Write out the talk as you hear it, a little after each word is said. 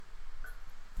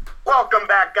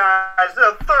back, guys,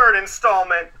 to the third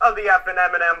installment of the F&M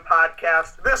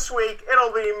podcast. This week,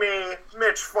 it'll be me,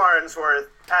 Mitch Farnsworth,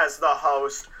 as the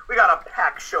host. We got a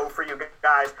packed show for you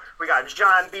guys. We got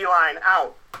John Beilein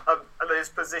out of his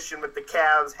position with the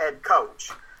Cavs head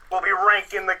coach. We'll be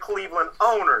ranking the Cleveland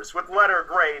owners with letter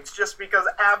grades just because,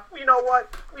 you know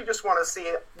what? We just want to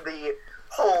see the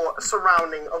whole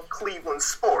surrounding of Cleveland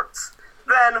sports.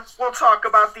 Then we'll talk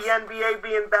about the NBA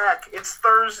being back. It's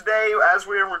Thursday, as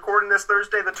we're recording this,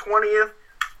 Thursday the 20th.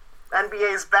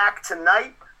 NBA is back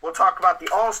tonight. We'll talk about the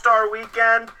All-Star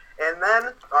weekend. And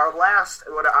then our last,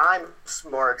 what I'm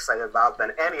more excited about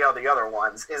than any of the other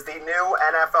ones, is the new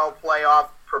NFL playoff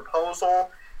proposal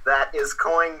that is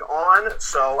going on.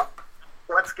 So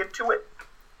let's get to it.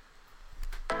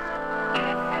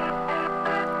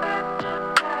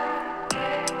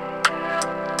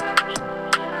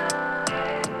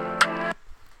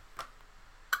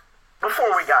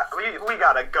 Before we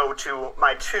gotta go to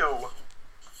my two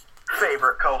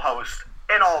favorite co-hosts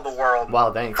in all the world.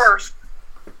 Wow, thanks. First,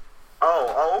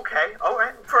 okay.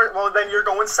 Well, then you're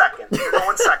going second. You're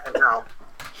going second now.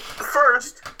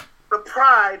 First, the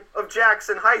pride of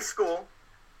Jackson High School,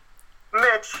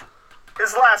 Mitch.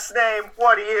 His last name,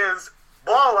 what he is,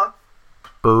 Balla.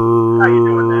 Boo. How you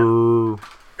doing, man?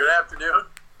 Good afternoon.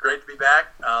 Great to be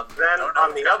back. Then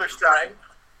on the other side,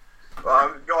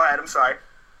 go ahead. I'm sorry.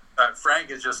 Frank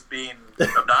is just being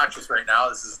obnoxious right now.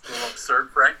 This is a little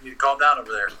absurd. Frank, you need to calm down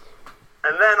over there.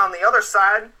 And then on the other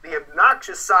side, the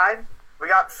obnoxious side, we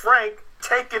got Frank.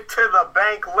 Take it to the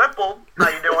bank, Lipple. How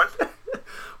you doing?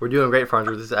 We're doing great,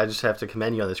 Farnsworth. I just have to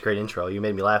commend you on this great intro. You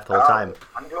made me laugh the whole time.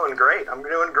 I'm doing great.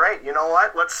 You know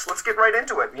what? Let's get right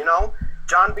into it. You know,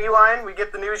 John Beilein, we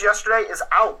get the news yesterday, is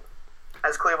out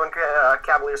as Cleveland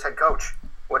Cavaliers head coach.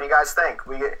 What do you guys think?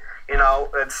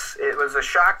 It was a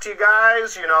shock to you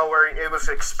guys. You know, where it was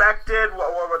expected.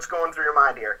 What's going through your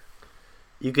mind here?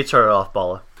 You could start it off,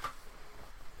 Balla.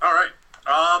 All right.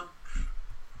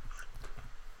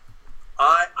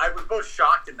 I was both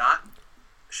shocked and not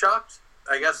shocked.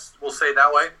 I guess we'll say it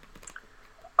that way.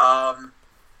 I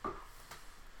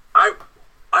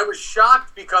was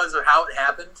shocked because of how it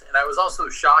happened, and I was also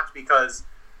shocked because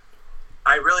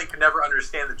I really could never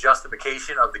understand the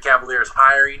justification of the Cavaliers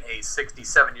hiring a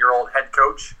 67-year-old head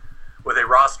coach with a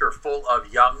roster full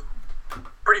of young,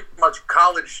 pretty much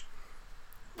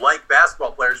college-like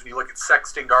basketball players. When you look at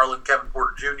Sexton, Garland, Kevin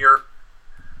Porter Jr.,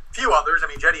 a few others. I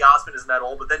mean, Jetty Osman isn't that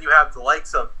old, but then you have the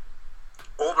likes of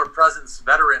older presence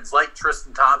veterans like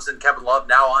Tristan Thompson, Kevin Love,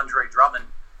 now Andre Drummond.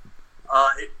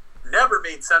 It never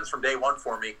made sense from day one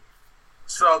for me.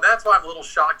 So that's why I'm a little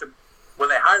shocked when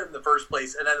they hired him in the first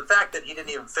place, and then the fact that he didn't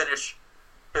even finish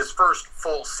his first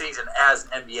full season as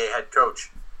an NBA head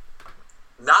coach.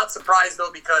 Not surprised,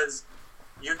 though, because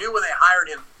you knew when they hired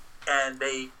him and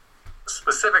they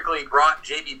specifically brought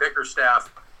J.B.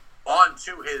 Bickerstaff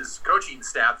onto his coaching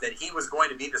staff that he was going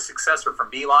to be the successor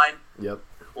from Beilein. Yep.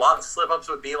 A lot of slip-ups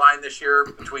with Beilein this year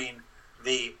between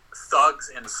the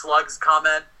thugs and slugs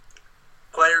comment.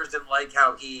 Players didn't like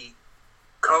how he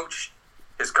coached,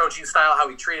 his coaching style, how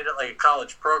he treated it like a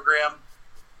college program.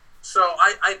 So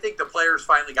I think the players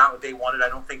finally got what they wanted. I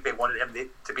don't think they wanted him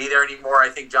to be there anymore. I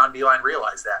think John Beilein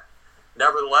realized that.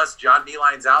 Nevertheless, John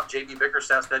Beilein's out. J.B.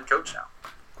 Bickerstaff's head coach now.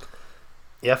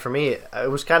 Yeah, for me, it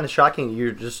was kind of shocking.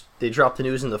 They dropped the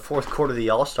news in the fourth quarter of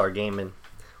the All-Star game, and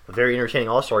a very entertaining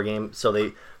All-Star game. So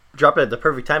they dropped it at the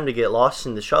perfect time to get lost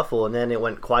in the shuffle, and then it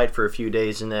went quiet for a few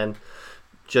days, and then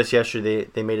just yesterday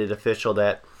they made it official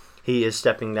that he is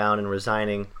stepping down and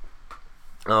resigning.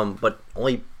 But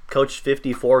only coached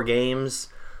 54 games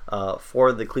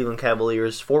for the Cleveland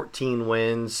Cavaliers, 14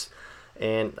 wins,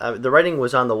 and the writing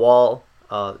was on the wall.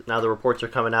 Now the reports are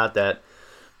coming out that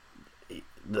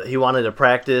he wanted to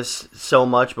practice so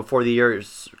much before the year,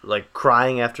 like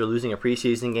crying after losing a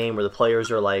preseason game where the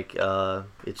players are like,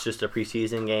 it's just a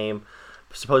preseason game.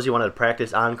 Suppose he wanted to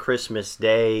practice on Christmas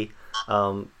Day.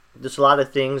 Just a lot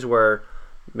of things where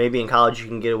maybe in college you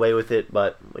can get away with it,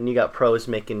 but when you got pros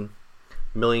making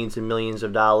millions and millions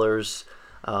of dollars,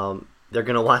 they're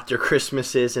going to want their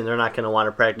Christmases, and they're not going to want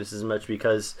to practice as much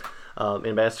because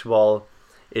in basketball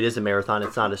it is a marathon,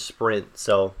 it's not a sprint.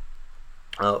 So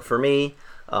for me,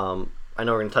 I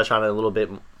know we're going to touch on it a little bit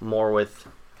more with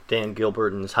Dan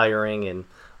Gilbert and his hiring and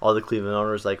all the Cleveland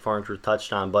owners like Farnsworth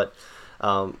touched on, but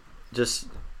just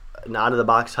an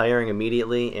out-of-the-box hiring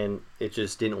immediately, and it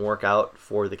just didn't work out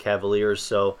for the Cavaliers.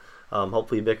 So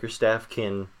hopefully Bickerstaff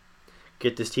can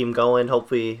get this team going.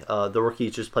 Hopefully the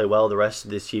rookies just play well the rest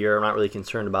of this year. I'm not really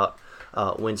concerned about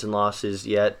wins and losses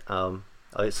yet. So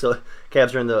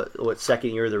Cavs are in the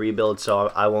second year of the rebuild,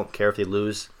 so I won't care if they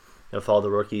lose if all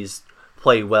the rookies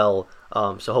play well.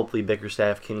 So hopefully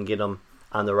Bickerstaff can get them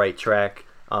on the right track.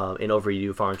 And over to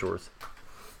you, Farnsworth.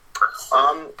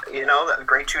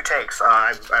 Great two takes.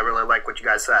 I really like what you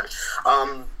guys said.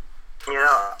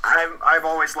 I've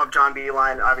always loved John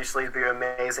Beilein. Obviously, he did an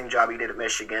amazing job he did at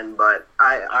Michigan. But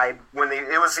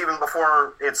it was even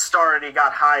before it started, he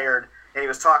got hired, and he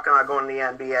was talking about going to the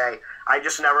NBA. I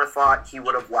just never thought he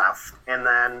would have left. And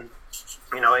then,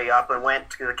 he up and went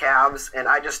to the Cavs, and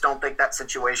I just don't think that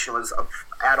situation was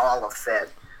at all a fit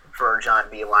for John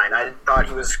Beilein. I thought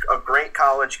he was a great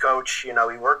college coach. He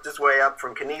worked his way up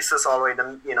from Canisius all the way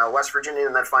to, West Virginia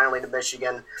and then finally to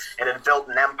Michigan, and had built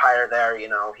an empire there.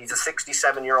 He's a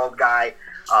 67-year-old guy,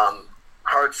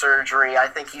 heart surgery. I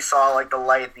think he saw like the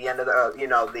light at the end of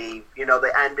the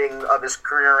ending of his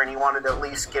career, and he wanted to at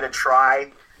least get a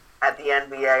try at the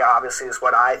NBA, obviously, is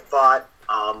what I thought.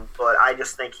 But I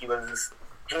just think he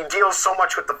deals so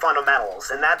much with the fundamentals,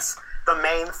 and that's the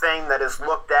main thing that is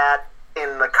looked at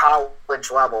in the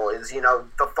college level is,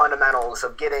 the fundamentals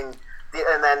of getting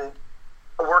and then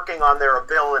working on their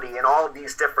ability and all of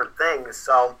these different things.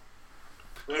 So,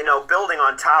 building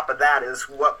on top of that is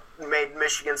what made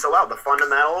Michigan so well, the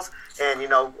fundamentals and,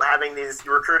 having these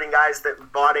recruiting guys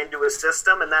that bought into his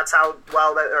system, and that's how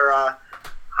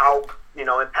how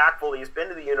impactful he's been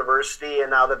to the university,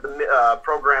 and now that the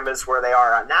program is where they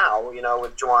are now,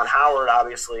 with Juwan Howard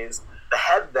obviously is the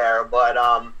head there, but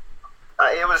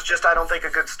it was just, I don't think, a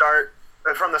good start.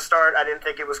 From the start, I didn't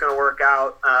think it was going to work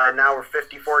out. Now we're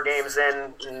 54 games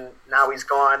in, and now he's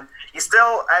gone. He's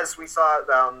still, as we saw,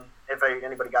 if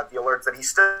anybody got the alerts, that he's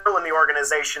still in the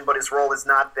organization, but his role has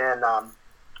not been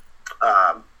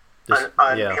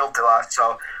unveiled to us.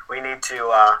 So we need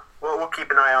to, we'll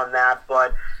keep an eye on that.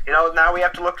 But, now we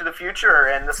have to look to the future,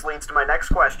 and this leads to my next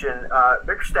question.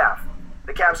 Bickerstaff,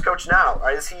 the Cavs coach now,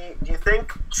 do you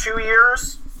think 2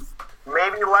 years?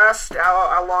 Maybe less.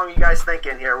 How long are you guys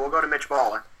thinking here? We'll go to Mitch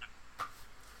Balla.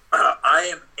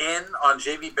 I am in on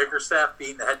J.B. Bickerstaff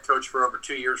being the head coach for over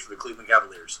 2 years for the Cleveland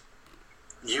Cavaliers.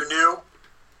 You knew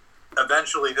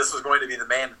eventually this was going to be the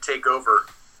man to take over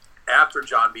after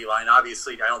John Beilein.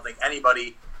 Obviously, I don't think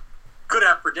anybody could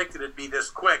have predicted it'd be this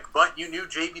quick, but you knew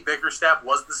J.B. Bickerstaff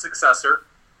was the successor,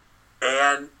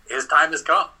 and his time has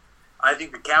come. I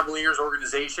think the Cavaliers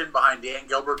organization behind Dan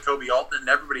Gilbert, Kobe Altman, and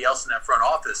everybody else in that front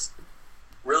office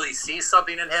really sees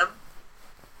something in him.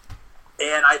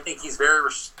 And I think he's very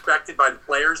respected by the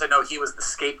players. I know he was the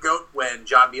scapegoat when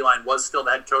John Beilein was still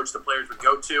the head coach the players would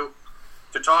go to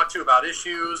talk to about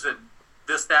issues and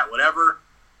this, that, whatever.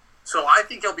 So I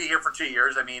think he'll be here for 2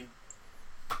 years. I mean,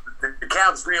 the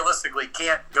Cavs realistically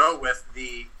can't go with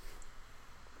the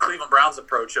Cleveland Browns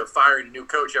approach of firing a new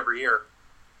coach every year.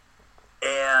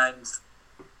 And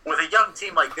with a young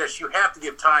team like this, you have to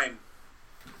give time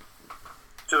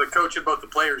to the coach and both the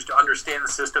players to understand the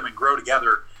system and grow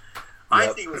together. Yep. I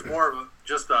think it was more of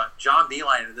just John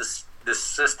Beilein and this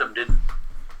system didn't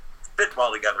fit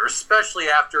well together, especially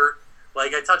after,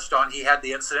 like I touched on, he had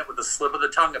the incident with the slip of the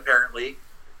tongue apparently.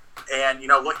 And,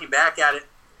 looking back at it,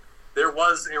 there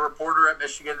was a reporter at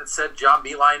Michigan that said John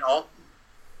Beilein,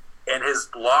 in his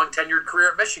long tenured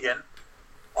career at Michigan,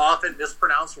 often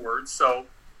mispronounced words. So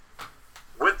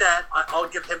with that, I'll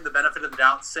give him the benefit of the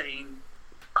doubt, saying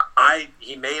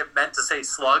he may have meant to say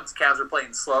slugs. Cavs are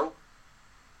playing slow.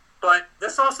 But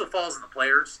this also falls on the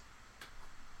players.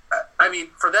 I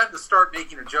mean, for them to start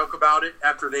making a joke about it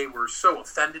after they were so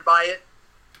offended by it,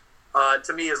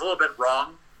 to me is a little bit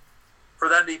wrong. For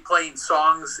them to be playing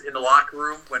songs in the locker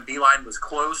room when Beilein was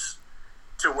close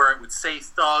to where it would say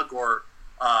thug or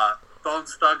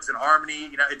Bones Thugs and Harmony,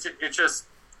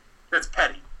 it's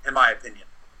petty, in my opinion.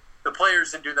 The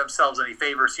players didn't do themselves any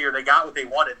favors here. They got what they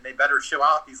wanted, and they better show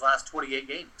out these last 28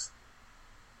 games.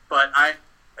 But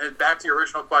back to your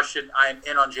original question, I am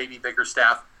in on J.B.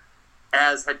 Bickerstaff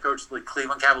as head coach of the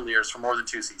Cleveland Cavaliers for more than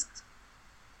 2 seasons.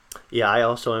 Yeah, I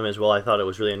also am as well. I thought it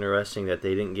was really interesting that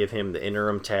they didn't give him the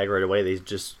interim tag right away. They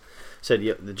just said,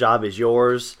 the job is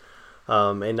yours.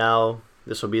 And now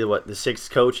this will be, the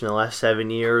 6th coach in the last 7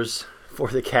 years for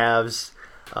the Cavs.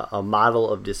 A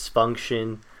model of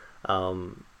dysfunction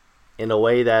in a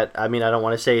way that, I mean, I don't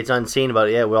want to say it's unseen, but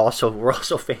yeah, we're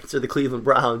also fans of the Cleveland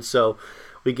Browns, so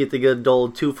we get the good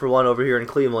old 2-for-1 over here in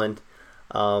Cleveland.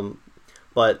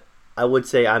 But I would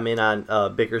say I'm in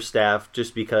on Bickerstaff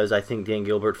just because I think Dan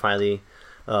Gilbert finally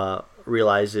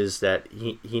realizes that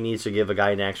he needs to give a guy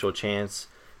an actual chance.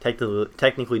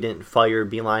 Technically didn't fire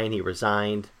Beilein, he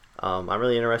resigned. I'm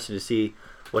really interested to see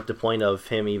what the point of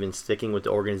him even sticking with the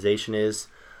organization is.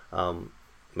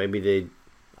 Maybe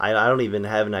I don't even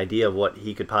have an idea of what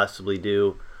he could possibly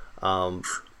do. I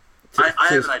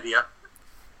have an idea.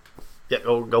 Yeah,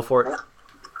 go for it.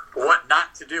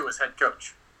 not to do as head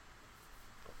coach.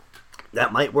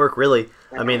 That might work, really.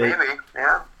 I mean, maybe,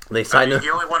 yeah. They signed him. He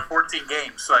only won 14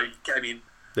 games, so I mean,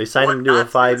 they signed him to a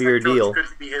 5-year deal. Could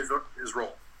be his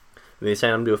role. They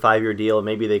signed him to a 5-year deal.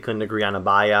 Maybe they couldn't agree on a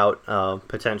buyout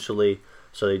potentially,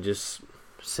 so they just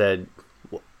said,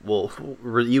 "Well,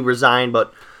 you resign,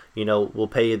 but we'll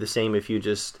pay you the same if you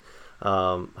just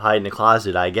hide in the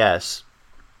closet, I guess."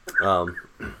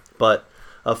 But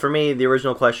for me, the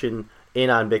original question in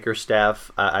on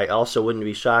Bickerstaff, I also wouldn't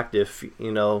be shocked if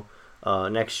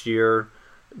next year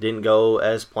didn't go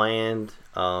as planned,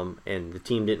 and the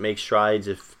team didn't make strides.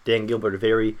 If Dan Gilbert, a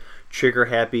very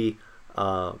trigger-happy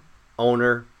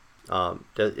owner,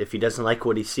 if he doesn't like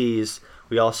what he sees,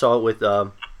 we all saw it with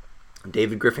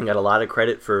David Griffin. Got a lot of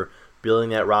credit for building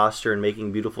that roster and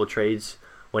making beautiful trades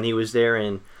when he was there,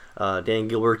 and Dan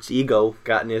Gilbert's ego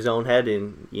got in his own head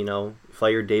and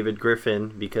fired David Griffin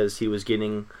because he was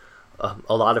getting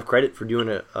a lot of credit for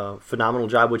doing a phenomenal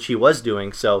job, which he was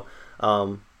doing. So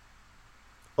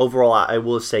overall, I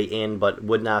will say in, but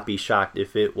would not be shocked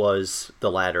if it was the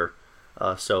latter.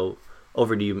 So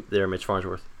over to you there, Mitch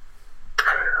Farnsworth.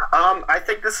 I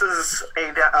think this is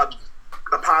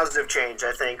a positive change.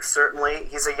 I think certainly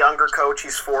he's a younger coach.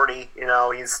 He's 40.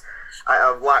 He's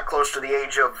a lot closer to the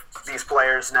age of these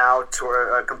players now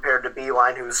compared to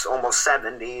Beilein, who's almost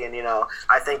 70. And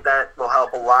I think that will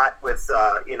help a lot with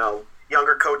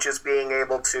younger coaches being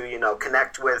able to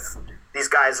connect with these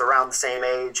guys around the same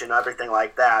age and everything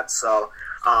like that. So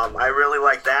I really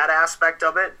like that aspect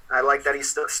of it. I like that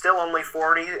he's still only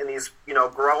 40 and he's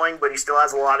growing, but he still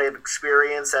has a lot of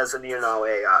experience as an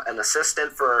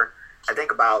assistant for I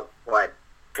think about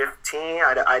 15.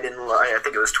 I didn't. I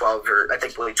think it was 12 or I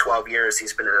think really 12 years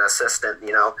he's been an assistant.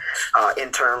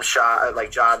 Interim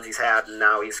jobs he's had, and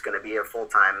now he's going to be a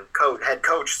full-time head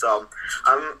coach. So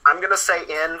I'm going to say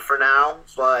in for now,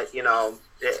 but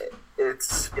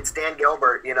it's Dan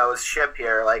Gilbert, his ship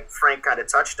here, like Frank kind of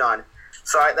touched on.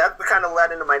 So that kind of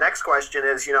led into my next question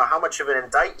is, how much of an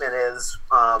indictment is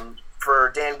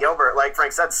for Dan Gilbert? Like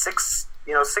Frank said, six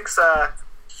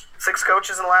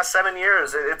coaches in the last 7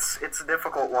 years. It's a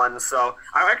difficult one. So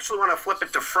I actually want to flip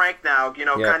it to Frank now,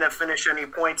 kind of finish any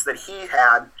points that he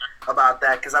had about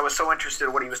that, because I was so interested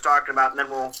in what he was talking about, and then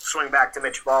we'll swing back to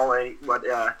Mitch Ball, what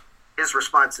his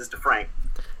response is to Frank.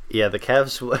 Yeah, the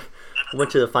Cavs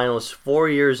went to the finals 4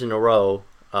 years in a row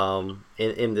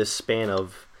in this span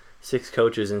of 6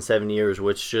 coaches in 7 years,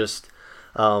 which just,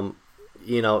 shout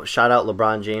out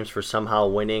LeBron James for somehow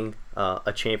winning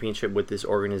a championship with this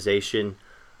organization.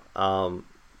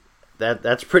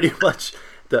 That's pretty much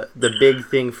the big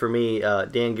thing for me.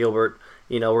 Dan Gilbert,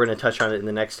 we're going to touch on it in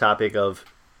the next topic of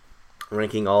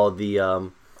ranking all of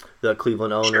the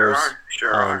Cleveland owners.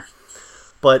 Sure.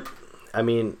 But I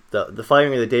mean, the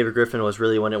firing of the David Griffin was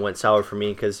really when it went sour for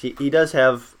me, because he does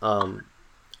have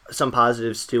some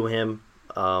positives to him.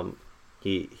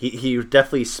 He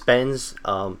definitely spends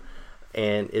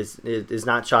and is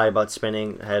not shy about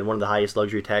spending. Had one of the highest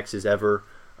luxury taxes ever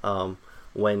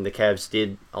when the Cavs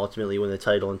did ultimately win the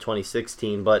title in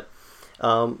 2016. But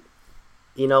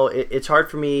it's hard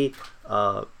for me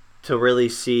to really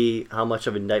see how much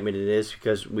of an indictment it is,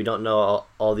 because we don't know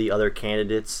all the other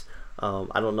candidates.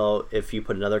 I don't know if you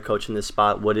put another coach in this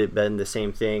spot, would it have been the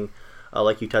same thing?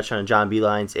 Like you touched on John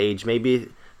Beilein's age. Maybe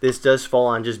this does fall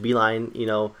on just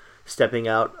Beilein, stepping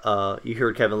out. You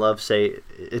heard Kevin Love say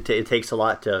it takes a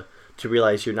lot to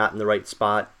realize you're not in the right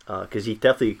spot, because he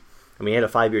definitely, he had a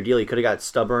 5-year deal. He could have got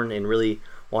stubborn and really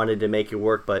wanted to make it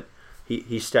work, but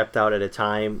he stepped out at a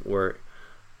time where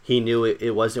he knew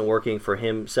it wasn't working for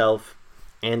himself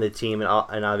and the team, and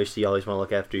obviously you always want to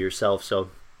look after yourself.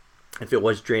 So if it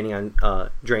was draining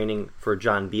for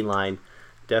John Beilein,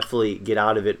 definitely get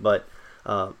out of it. But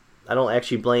I don't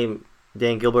actually blame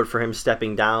Dan Gilbert for him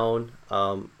stepping down.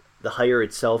 The hire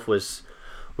itself was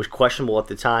questionable at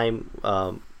the time.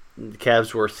 The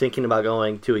Cavs were thinking about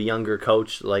going to a younger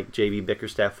coach like J.B.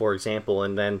 Bickerstaff, for example,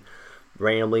 and then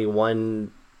randomly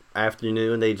one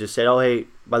afternoon they just said, "Oh, hey,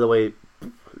 by the way,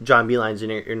 John Beilein's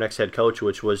your next head coach,"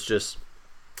 which was just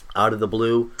out of the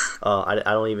blue. I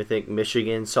don't even think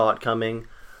Michigan saw it coming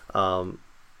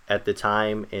at the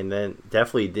time, and then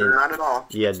definitely didn't. Not at all.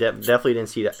 Yeah, definitely didn't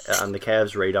see it on the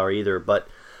Cavs' radar either. But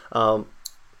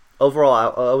overall,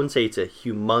 I wouldn't say it's a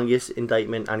humongous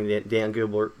indictment on Dan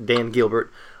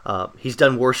Gilbert. He's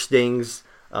done worse things,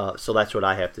 so that's what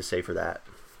I have to say for that.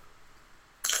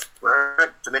 All right,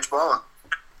 to Mitch Ball.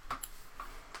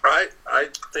 Right, I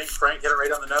think Frank hit it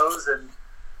right on the nose, and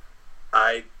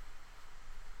I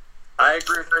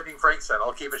agree with everything Frank said.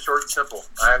 I'll keep it short and simple.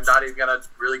 I'm not even going to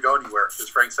really go anywhere, because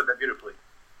Frank said that beautifully.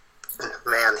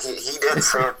 Man, he did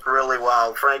say it really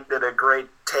well. Frank did a great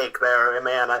take there. And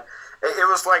man, it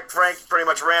was like Frank pretty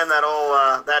much ran that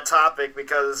whole that topic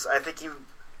because I think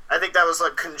that was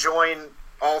like conjoined.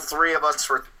 All three of us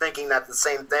were thinking that the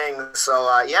same thing. So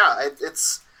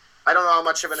it's I don't know how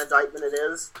much of an indictment it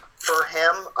is for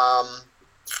him.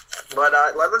 But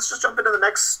let's just jump into the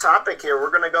next topic here.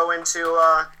 We're going to go into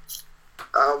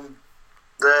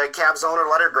the Cavs owner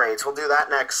letter grades. We'll do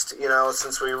that next,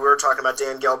 since we were talking about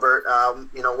Dan Gilbert,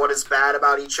 what is bad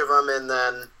about each of them, and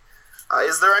then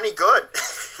is there any good?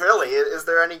 Really, is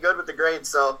there any good with the grades?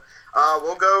 So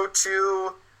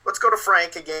let's go to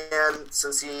Frank again,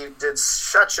 since he did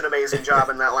such an amazing job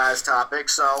in that last topic.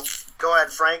 So go ahead,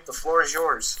 Frank. The floor is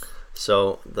yours.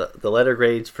 So the letter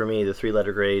grades for me, the 3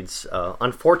 letter grades,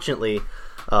 unfortunately,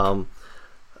 Paul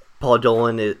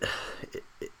Dolan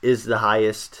is the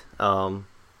highest.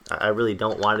 I really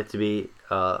don't want it to be.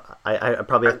 I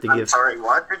probably have to give. I'm sorry,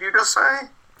 what did you just say?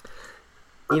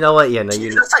 You know what? Yeah, no. Did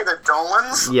you just say the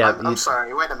Dolans? Yeah. I'm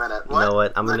sorry. Wait a minute. What? You know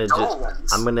what? I'm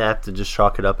gonna have to just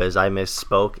chalk it up as I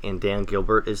misspoke, and Dan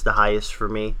Gilbert is the highest for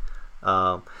me.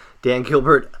 Dan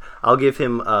Gilbert, I'll give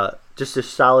him just a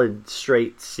solid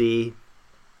straight C.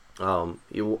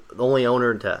 The only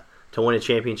owner to win a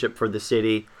championship for the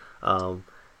city.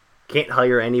 Can't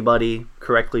hire anybody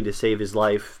correctly to save his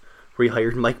life.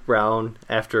 Rehired Mike Brown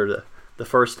after the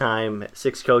first time.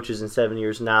 6 coaches in 7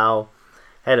 years now.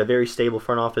 Had a very stable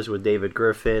front office with David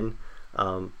Griffin.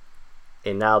 And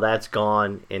now that's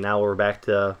gone. And now we're back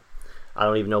to, I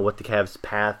don't even know what the Cavs'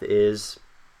 path is.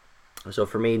 So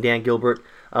for me, Dan Gilbert,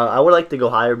 I would like to go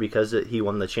higher because he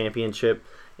won the championship.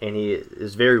 And he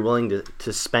is very willing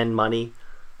to spend money.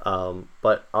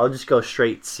 But I'll just go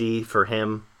straight C for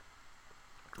him.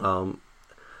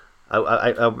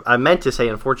 I meant to say,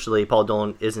 unfortunately, Paul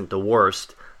Dolan isn't the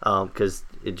worst because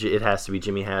it has to be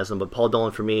Jimmy Haslam. But Paul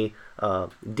Dolan, for me,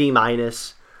 D-.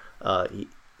 The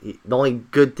only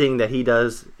good thing that he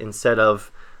does instead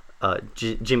of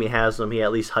Jimmy Haslam, he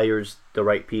at least hires the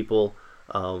right people.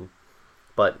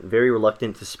 But very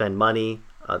reluctant to spend money.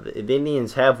 The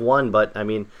Indians have won, but, I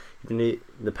mean, in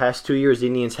the past 2 years, the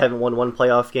Indians haven't won one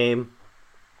playoff game.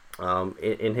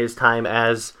 In his time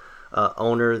as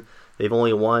owner, they've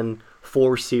only won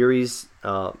 4 series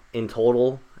in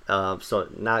total, so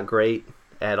not great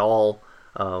at all.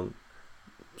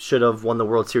 Should have won the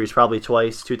World Series probably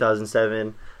twice,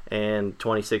 2007 and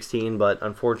 2016, but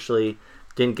unfortunately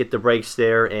didn't get the breaks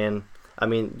there. And, I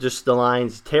mean, just the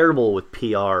lines, terrible with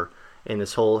PR in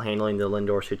this whole handling the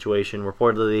Lindor situation.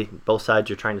 Reportedly, both sides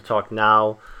are trying to talk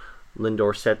now.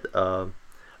 Lindor set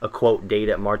a quote date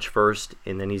at March 1st,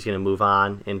 and then he's going to move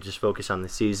on and just focus on the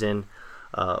season.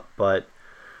 But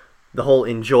the whole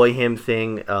enjoy him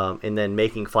thing, and then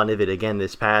making fun of it again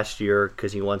this past year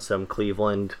because he won some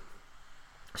Cleveland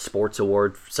Sports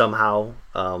Award somehow.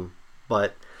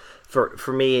 But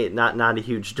for me, not a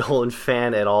huge Dolan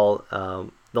fan at all.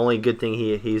 The only good thing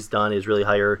he's done is really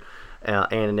hire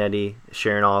Antonetti,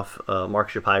 Sharonoff, Mark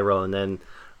Shapiro, and then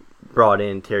brought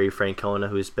in Terry Francona,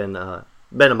 who's been a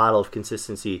model of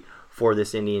consistency for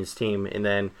this Indians team. And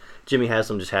then Jimmy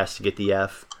Haslam just has to get the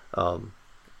F.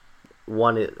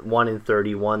 1 in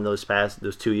 31 those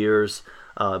 2 years,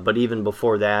 but even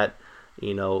before that,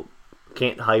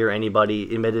 can't hire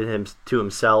anybody. Admitted him to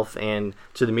himself and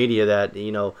to the media that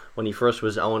when he first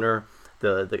was owner,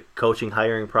 the coaching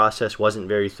hiring process wasn't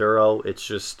very thorough. It's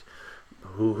just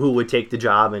who would take the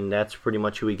job, and that's pretty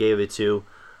much who he gave it to.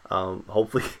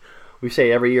 Hopefully, we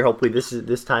say every year. Hopefully,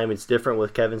 this time it's different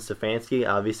with Kevin Stefanski.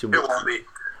 Obviously, it won't be.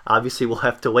 Obviously, we'll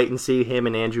have to wait and see. Him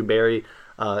and Andrew Barry.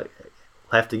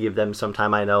 Have to give them some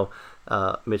time. I know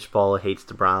Mitch Paula hates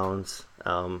the Browns,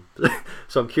 so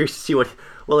I'm curious to see what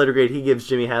letter grade he gives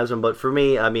Jimmy Haslam. But for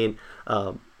me, I mean,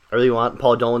 I really want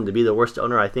Paul Dolan to be the worst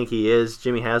owner. I think he is.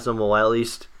 Jimmy Haslam will at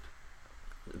least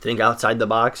think outside the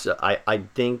box. I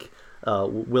think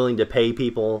willing to pay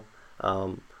people,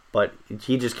 but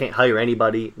he just can't hire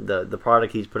anybody. The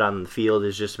product he's put on the field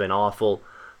has just been awful.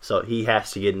 So he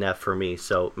has to get an F for me.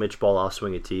 So Mitch Paul, I'll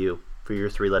swing it to you for your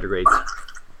 3 letter grades.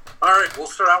 All right, we'll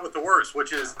start out with the worst,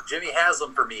 which is Jimmy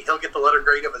Haslam for me. He'll get the letter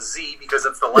grade of a Z because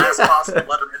it's the last possible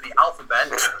letter in the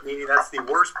alphabet, meaning that's the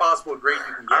worst possible grade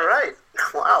you can get. All right.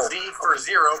 Wow. Z for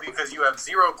 0 because you have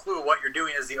 0 clue what you're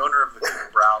doing as the owner of the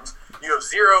Cleveland Browns. You have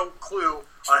 0 clue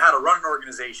on how to run an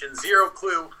organization, 0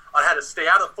 clue on how to stay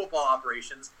out of football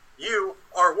operations. You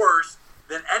are worse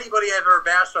than anybody I've ever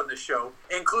bashed on this show,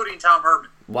 including Tom Herman.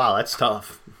 Wow, that's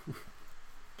tough.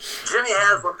 Jimmy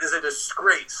Haslam is a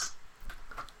disgrace.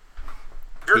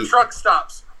 Your truck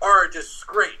stops are a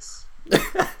disgrace.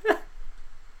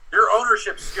 Your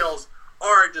ownership skills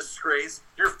are a disgrace.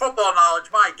 Your football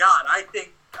knowledge, my God, I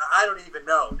don't even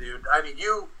know, dude. I mean,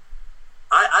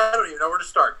 I don't even know where to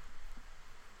start.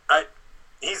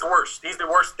 He's the worst. He's the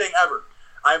worst thing ever.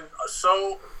 I'm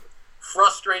so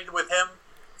frustrated with him,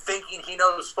 thinking he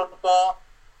knows football.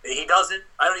 He doesn't.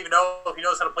 I don't even know if he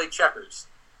knows how to play checkers.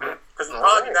 Because he'd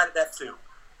probably be bad at that too.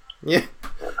 Yeah.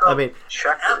 I mean,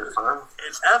 Checkers, huh?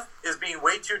 F is being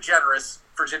way too generous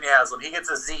for Jimmy Haslam. He gets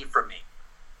a Z from me.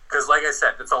 Because, like I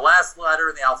said, it's the last letter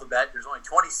in the alphabet. There's only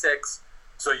 26,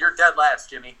 so you're dead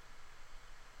last, Jimmy.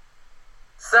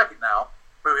 Second now,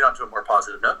 moving on to a more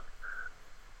positive note,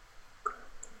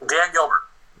 Dan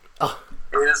Gilbert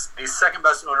is the second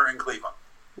best owner in Cleveland.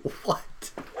 what?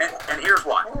 And here's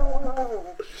why.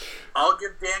 I'll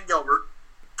give Dan Gilbert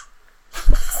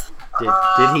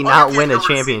Did he not win a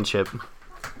championship?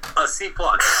 a C+.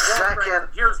 Second.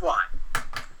 Here's why.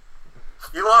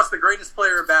 You lost the greatest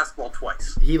player in basketball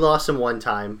twice. He lost him one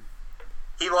time.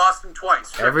 He lost him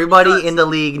twice. Everybody in the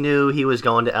league knew he was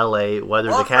going to LA, whether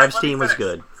the Cavs team was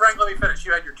good. Frank, let me finish.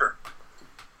 You had your turn.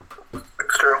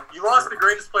 It's true. You lost the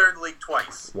greatest player in the league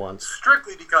twice. Once.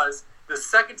 Strictly because the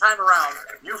second time around,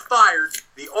 you fired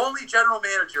the only general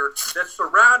manager that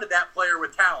surrounded that player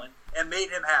with talent and made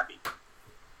him happy.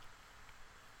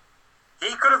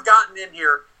 He could have gotten in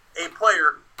here a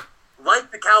player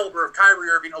like the caliber of Kyrie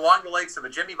Irving along the likes of a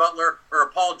Jimmy Butler or a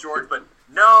Paul George, but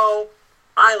no,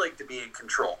 I like to be in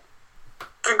control.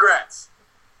 Congrats.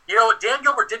 You know what? Dan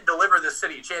Gilbert didn't deliver this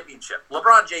city a championship.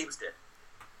 LeBron James did.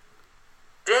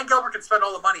 Dan Gilbert can spend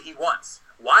all the money he wants.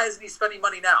 Why isn't he spending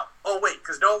money now? Oh, wait,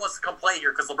 because no one wants to come play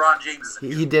here because LeBron James isn't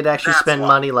here. He did actually That's spend why.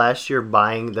 money last year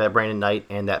buying that Brandon Knight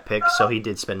and that pick, so he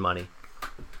did spend money.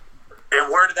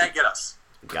 And where did that get us?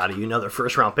 Got you another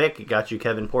first-round pick. It got you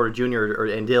Kevin Porter Jr.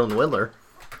 and Dylan Windler.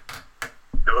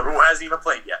 Who hasn't even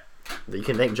played yet? You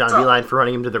can thank John Beeline for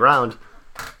running him to the ground.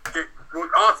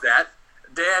 Off that,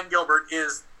 Dan Gilbert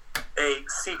is a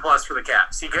C+ for the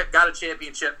Cavs. He got a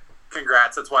championship.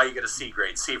 Congrats. That's why you get a C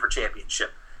grade. C for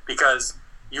championship. Because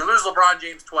you lose LeBron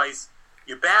James twice.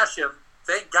 You bash him.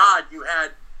 Thank God you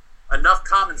had enough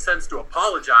common sense to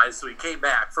apologize, so he came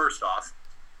back, first off.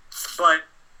 But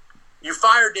you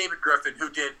fired David Griffin, who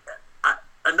did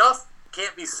enough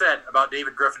can't be said about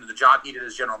David Griffin and the job he did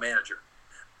as general manager.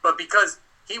 But because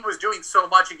he was doing so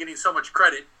much and getting so much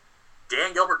credit,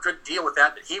 Dan Gilbert couldn't deal with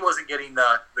that he wasn't getting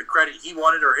the credit he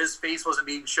wanted or his face wasn't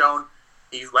being shown.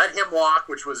 He let him walk,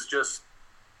 which was just,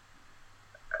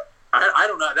 I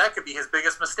don't know, that could be his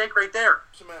biggest mistake right there.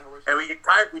 And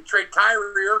we trade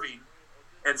Kyrie Irving,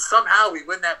 and somehow we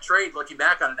win that trade, looking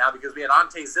back on it now, because we had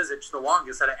Ante Zizic the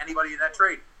longest out of anybody in that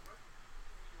trade.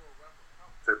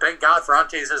 So thank God for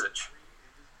Ante Zizic.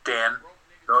 Dan,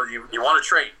 you want to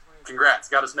trade. Congrats.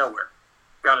 Got us nowhere.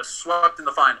 Got us swept in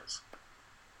the finals.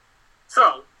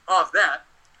 So, off that,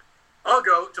 I'll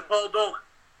go to Paul Dolan.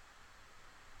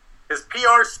 His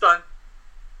PR stunt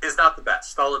is not the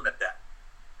best. I'll admit that.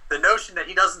 The notion that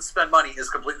he doesn't spend money is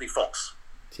completely false.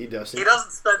 He doesn't. He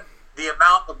doesn't spend the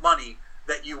amount of money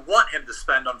that you want him to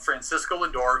spend on Francisco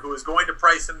Lindor, who is going to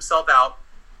price himself out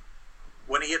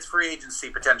when he hits free agency,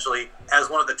 potentially, as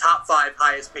one of the top 5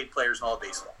 highest paid players in all of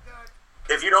baseball.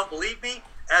 If you don't believe me,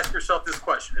 ask yourself this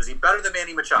question. Is he better than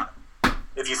Manny Machado?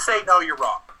 If you say no, you're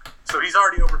wrong. So he's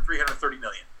already over $330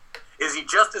 million. Is he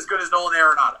just as good as Nolan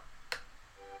Arenado?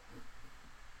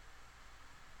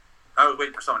 I was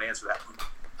waiting for someone to answer that.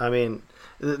 I mean,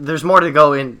 there's more to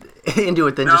go into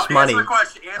it than just money. Answer the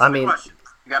question. Answer the question.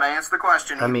 You gotta answer the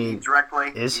question. I mean, directly.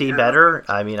 Is he better?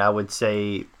 I mean, I would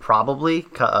say probably.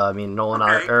 I mean, Nolan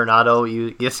Arenado,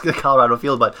 you guess the Colorado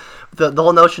field, but the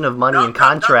whole notion of money and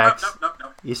contracts. No.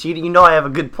 You see, you know I have a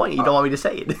good point. You don't want me to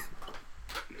say it.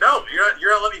 No,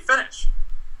 you're gonna let me finish.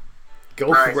 Go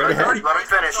All right, right ahead. let me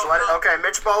finish. Okay,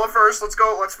 Mitch Bola first. Let's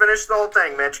go. Let's finish the whole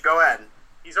thing. Mitch, go ahead.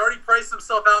 He's already priced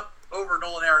himself out over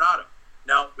Nolan Arenado.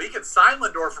 Now, we could sign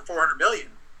Lindor for $400 million,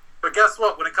 but guess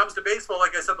what? When it comes to baseball,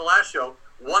 like I said in the last show,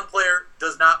 one player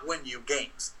does not win you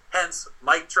games. Hence,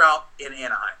 Mike Trout in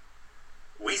Anaheim.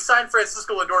 We signed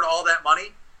Francisco Lindor to all that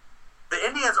money. The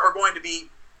Indians are going to be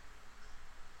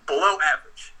below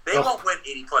average. They won't win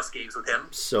 80-plus games with him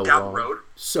down the road.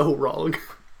 So wrong.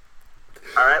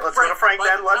 All right, let's go to Frank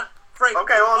then. Frank,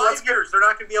 okay, well, let's years, they're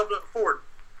not going to be able to afford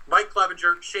Mike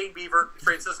Clevenger, Shane Bieber,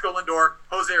 Francisco Lindor,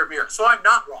 Jose Ramirez. So I'm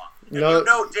not wrong. And No. you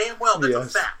know damn well that's a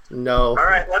fact. No. All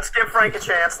right, let's give Frank a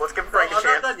chance. I'm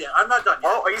not done yet.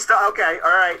 Oh, he's still okay.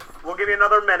 All right, we'll give you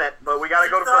another minute, but we got to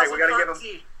go to Frank. We got to give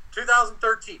him.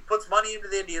 2013 puts money into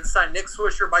the Indians, signed Nick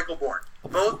Swisher, Michael Bourne.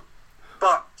 Both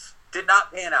bums. Did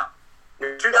not pan out.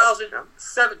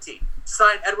 2017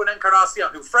 signed Edwin Encarnacion,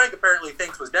 who Frank apparently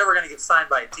thinks was never going to get signed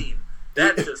by a team.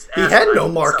 That's just he had no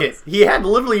market. He had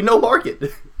literally no market.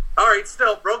 All right,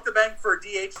 still broke the bank for a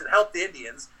DH that helped the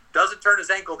Indians. Doesn't turn his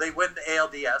ankle, they win the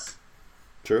ALDS.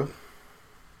 True.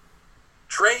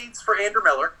 Trades for Andrew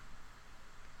Miller.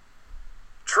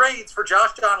 Trades for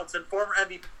Josh Donaldson, former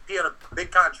MVP on a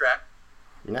big contract.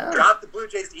 No. Got the Blue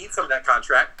Jays to eat some of that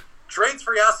contract. Trades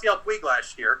for Yasiel Puig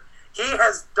last year. He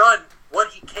has done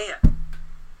what he can.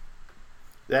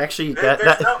 Actually,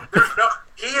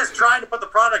 he is trying to put the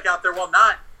product out there while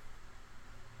not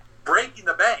breaking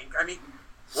the bank. I mean,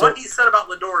 what he said about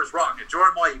Lindor is wrong. Enjoy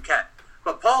him while you can.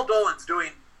 But Paul Dolan's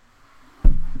doing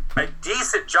a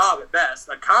decent job at best,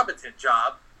 a competent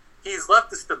job. He's left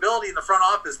the stability in the front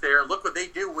office there. Look what they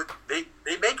do with they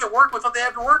make it work with what they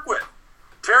have to work with.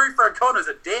 Terry Francona is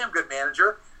a damn good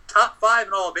manager, top 5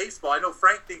 in all of baseball. I know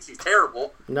Frank thinks he's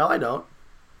terrible. No, I don't.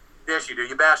 Yes, you do.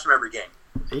 You bash him every game.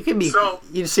 You can be. So,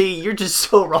 you see, you're just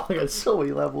so wrong on so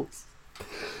many levels.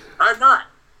 I'm not,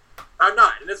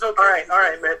 and it's okay. All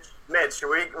right, Mitch.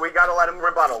 We gotta let him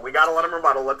rebuttal.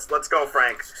 Let's go,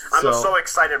 Frank. I'm so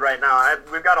excited right now.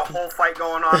 We've got a whole fight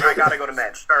going on. I gotta go to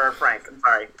Mitch or Frank. I'm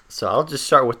sorry. So I'll just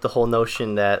start with the whole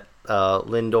notion that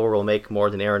Lindor will make more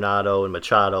than Arenado and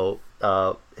Machado.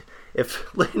 If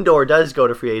Lindor does go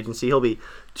to free agency, he'll be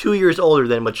 2 years older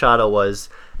than Machado was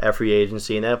at free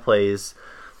agency, and that plays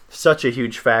such a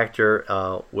huge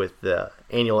factor with the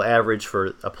annual average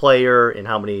for a player and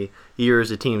how many years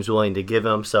a team's willing to give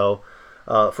him. So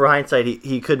for hindsight,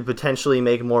 he could potentially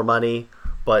make more money,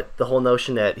 but the whole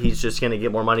notion that he's just going to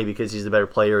get more money because he's the better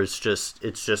player is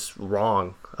just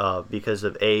wrong because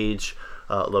of age,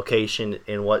 location,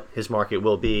 and what his market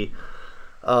will be.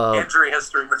 Injury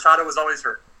history. Machado was always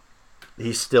hurt.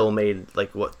 He still made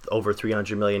over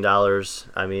 $300 million.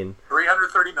 I mean,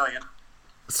 $330 million.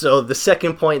 So the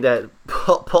second point that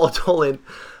Paul Dolan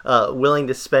willing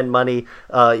to spend money,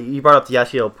 you brought up the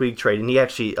Yasiel Puig trade, and he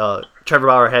actually Trevor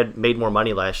Bauer had made more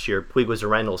money last year. Puig was a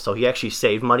rental, so he actually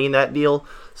saved money in that deal.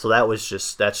 So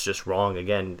that's just wrong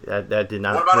again. That did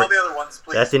not. What about all the other ones,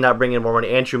 please? That did not bring in more money.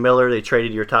 Andrew Miller, they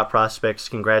traded your top prospects.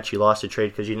 Congrats, you lost the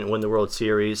trade because you didn't win the World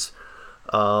Series.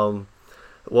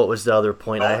 What was the other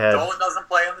point I had? Dolan doesn't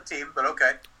play on the team, but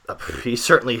okay. He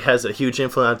certainly has a huge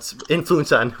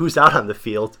influence on who's out on the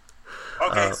field.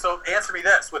 Okay, so answer me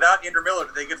this: without Andrew Miller,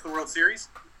 did they get to the World Series?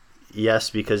 Yes,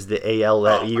 because the AL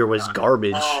that year was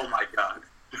garbage. Oh my God!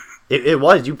 It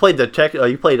was. You played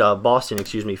Boston,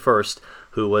 first,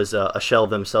 who was a shell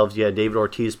of themselves. You had David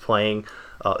Ortiz playing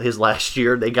his last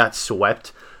year. They got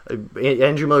swept.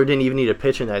 Andrew Miller didn't even need a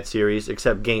pitch in that series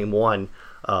except Game 1,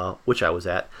 which I was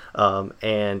at,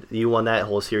 and you won that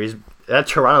whole series. That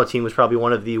Toronto team was probably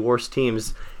one of the worst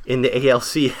teams in the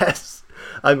ALCS.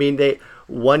 I mean, they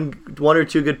one or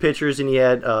two good pitchers, and you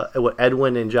had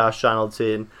Edwin and Josh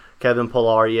Donaldson, Kevin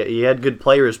Pillar. You had good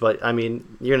players, but I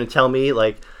mean, you're gonna tell me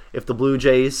if the Blue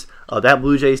Jays, that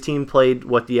Blue Jays team played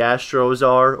what the Astros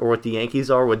are or what the Yankees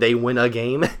are, would they win a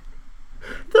game?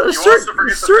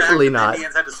 Certainly not. The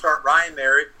Indians had to start Ryan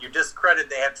there. You discredit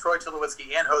they had Troy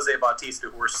Tulowitzki and Jose Bautista,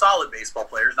 who were solid baseball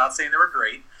players. Not saying they were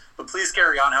great, but please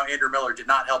carry on how Andrew Miller did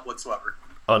not help whatsoever.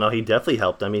 Oh, no, he definitely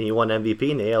helped. I mean, he won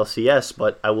MVP in the ALCS,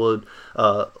 but I would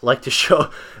like to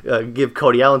give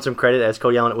Cody Allen some credit, as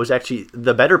Cody Allen was actually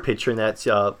the better pitcher in that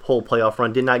whole playoff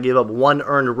run. Did not give up one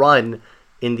earned run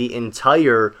in the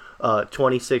entire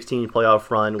 2016 playoff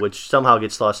run, which somehow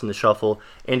gets lost in the shuffle.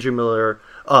 Andrew Miller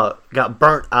got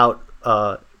burnt out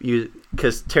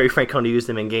because Terry Francona used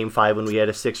him in Game 5 when we had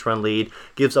a 6-run lead.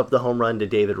 Gives up the home run to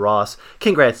David Ross.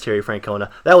 Congrats, Terry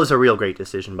Francona. That was a real great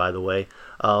decision, by the way.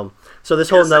 So this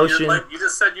whole notion... You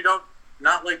just said you don't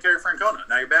not like Terry Francona.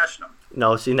 Now you're bashing him.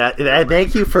 No, see,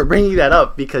 thank you for bringing that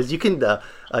up, because you can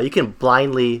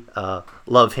blindly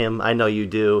love him. I know you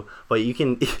do, but you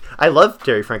can. I love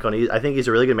Terry Francona. I think he's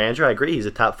a really good manager. I agree, he's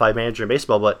a top 5 manager in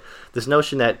baseball. But this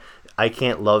notion that I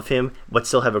can't love him but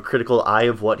still have a critical eye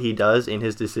of what he does in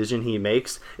his decision he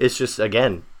makes, it's just,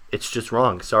 again, it's just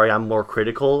wrong. Sorry, I'm more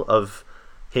critical of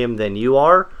him than you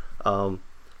are.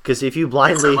 Because if you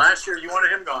blindly... So last year you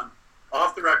wanted him gone,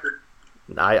 off the record.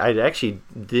 I actually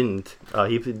didn't.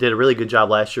 He did a really good job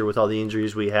last year with all the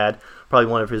injuries we had. Probably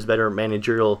one of his better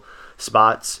managerial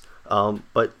spots.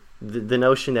 But the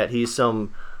notion that he's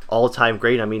some all-time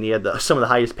great, I mean, he had some of the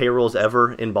highest payrolls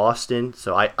ever in Boston.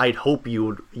 So I'd hope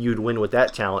you'd win with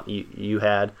that talent you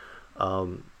had.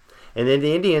 And then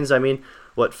the Indians, I mean,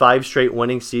 5 straight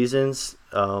winning seasons?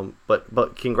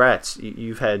 But congrats.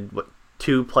 You've had,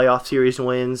 2 playoff series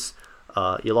wins.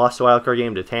 You lost a wild card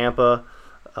game to Tampa.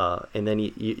 And then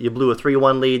you blew a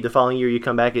 3-1 lead. The following year, you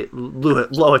come back, blow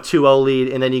a 2-0 lead,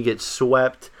 and then you get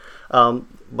swept.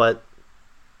 But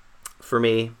for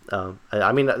me.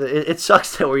 I mean, it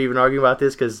sucks that we're even arguing about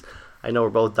this because I know we're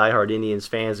both diehard Indians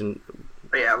fans, and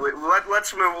yeah,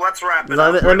 let's move. Let's wrap it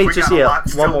up. Let me just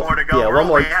one more to go. Yeah, one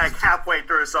more. Like halfway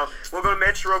through, so we'll go to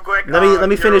Mitch real quick. Let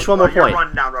me finish one more point.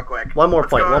 Run down real quick. One more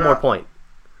point.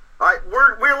 All right,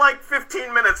 we're like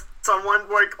 15 minutes on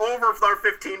one, like over our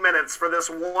 15 minutes for this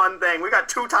one thing. We got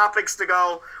 2 topics to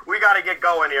go. We got to get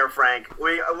going here, Frank.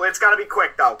 It's got to be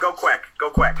quick though. Go quick.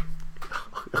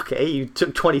 Okay, you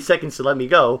took 20 seconds to let me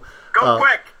go. Go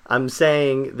quick. I'm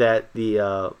saying that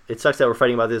it sucks that we're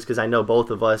fighting about this because I know both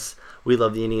of us, we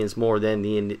love the Indians more than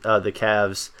the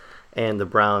Cavs and the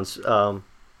Browns.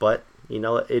 But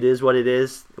it is what it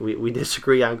is. We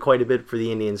disagree on quite a bit for the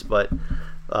Indians, but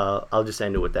I'll just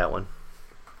end it with that one.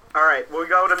 All right, we'll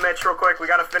go to Mitch real quick. We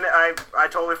got to finish. I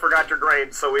totally forgot your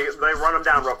grade, so they run them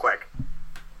down real quick.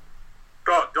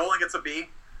 Go. Dolan gets a B.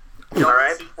 All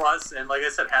right. C plus, and like I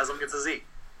said, Haslam gets a Z.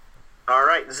 All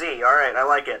right, Z. All right, I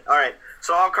like it. All right,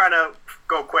 so I'll kind of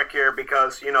go quick here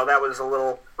because that was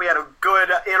we had a good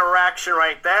interaction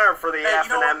right there for the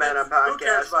F&M podcast. Who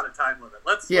cares about a time limit?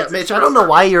 Let's Mitch, I don't know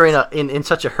why you're in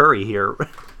such a hurry here.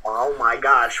 Oh my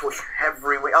gosh,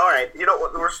 every week. All right,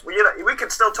 we can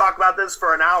still talk about this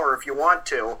for an hour if you want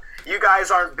to. You guys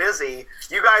aren't busy.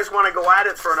 You guys want to go at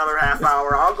it for another half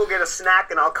hour. I'll go get a snack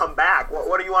and I'll come back.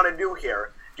 What do you want to do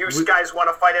here? You guys want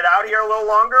to fight it out here a little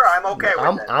longer? I'm okay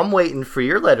with it. I'm waiting for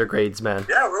your letter grades, man.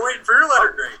 Yeah, we're waiting for your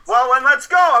letter grades. Well, then let's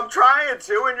go. I'm trying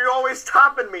to, and you're always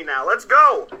stopping me now. Let's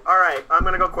go. All right, I'm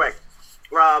going to go quick.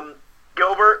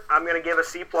 Gilbert, I'm going to give a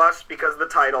C+ because of the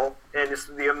title and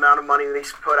just the amount of money that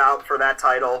he's put out for that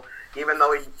title, even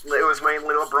though it was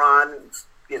mainly LeBron,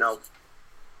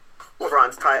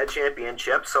 LeBron's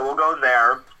championship, so we'll go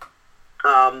there.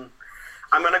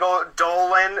 I'm going to go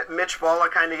Dolan. Mitch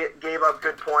Balla kind of gave up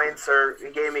good points, or he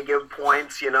gave me good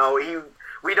points. He doesn't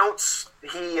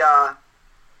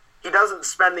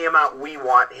spend the amount we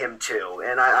want him to,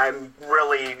 and I'm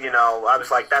really, I was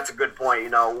like, that's a good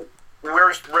point.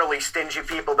 We're really stingy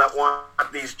people that want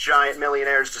these giant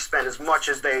millionaires to spend as much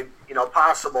as they,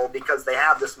 possible because they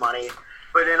have this money.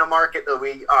 But in a market that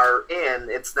we are in,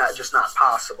 it's not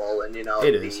possible. And it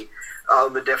is.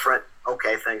 The different.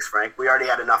 Okay, thanks, Frank. We already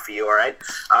had enough of you. All right.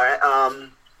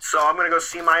 So I'm gonna go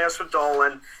C- with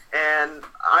Dolan, and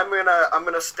I'm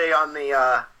gonna stay on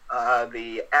the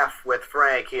F with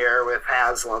Frank here with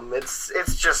Haslam.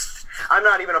 It's just I'm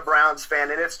not even a Browns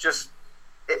fan, and it's just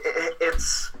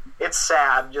it's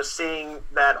sad just seeing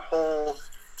that whole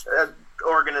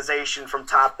organization from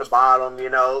top to bottom,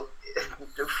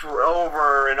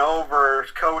 over and over,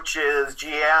 coaches,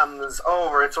 GMs,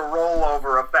 it's a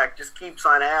rollover effect, just keeps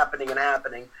on happening and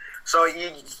happening. So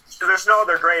there's no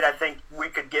other grade I think we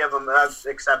could give them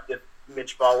except if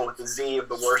Mitch Balla with the Z of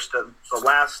the worst of the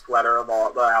last letter of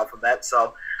all the alphabet.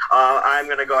 So I'm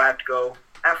going to have to go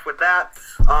F with that.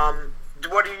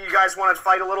 What do you guys want to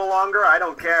fight a little longer? I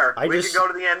don't care. We could go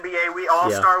to the NBA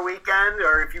All-Star Weekend,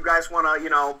 or if you guys want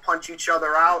to, punch each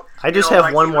other out. I just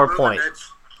have one more point.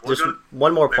 Just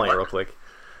one more point, real quick.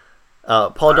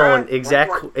 Paul Dolan,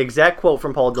 exact quote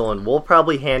from Paul Dolan. We'll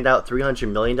probably hand out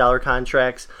 $300 million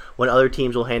contracts when other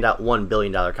teams will hand out $1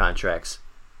 billion contracts.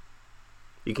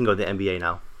 You can go to the NBA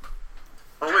now.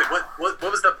 Oh wait, what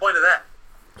was the point of that?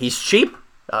 He's cheap.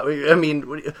 I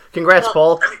mean, congrats,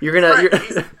 Paul. He's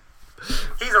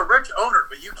a rich owner,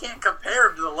 but you can't compare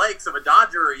him to the likes of a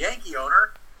Dodger or a Yankee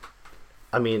owner.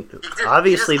 I mean,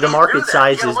 obviously the market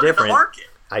size is different.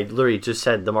 I literally just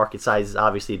said the market size is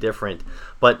obviously different,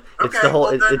 but it's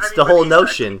the whole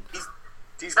notion.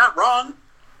 He's not wrong.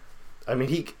 I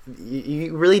mean,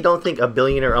 you really don't think a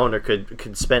billionaire owner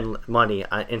could spend money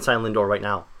in sign Lindor right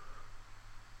now?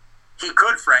 He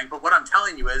could, Frank, but what I'm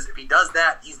telling you is if he does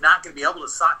that, he's not going to be able to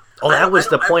sign. Oh, that was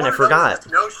the point. I forgot.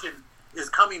 This notion is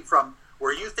coming from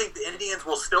where you think the Indians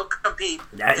will still compete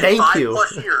in Thank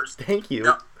 5+ years. Thank you.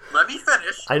 Now, let me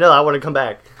finish. I know. I want to come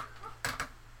back.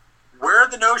 Where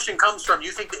the notion comes from,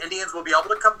 you think the Indians will be able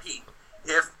to compete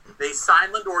if they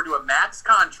sign Lindor to a max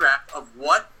contract of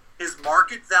what his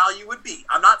market value would be.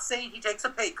 I'm not saying he takes a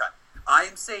pay cut. I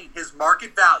am saying his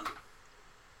market value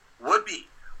would be.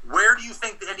 Where do you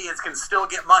think the Indians can still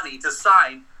get money to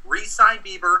re-sign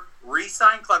Bieber,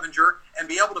 re-sign Clevenger, and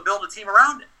be able to build a team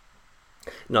around it?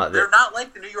 No, they're not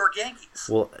like the New York Yankees.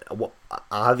 Well,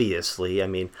 obviously, I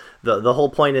mean, the whole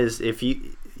point is if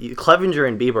you Clevenger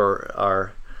and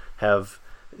Bieber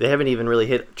they haven't even really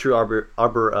hit true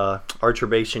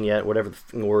arbitration yet, whatever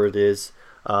the word is.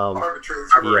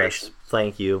 Arbitration. Yes,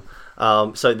 thank you.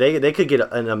 So they could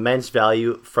get an immense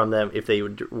value from them if they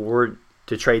were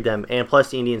to trade them, and plus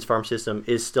the Indians farm system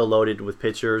is still loaded with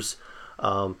pitchers.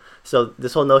 So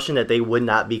this whole notion that they would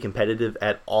not be competitive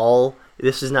at all,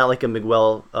 this is not like a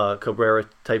Miguel Cabrera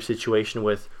type situation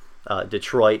with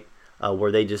Detroit,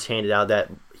 where they just handed out that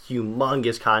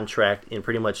humongous contract and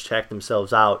pretty much checked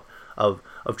themselves out of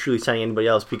truly signing anybody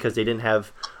else because they didn't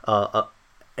have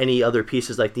any other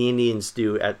pieces like the Indians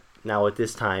do at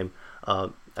this time.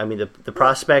 I mean, the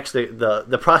prospects,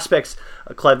 the prospects,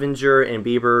 Clevinger and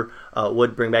Bieber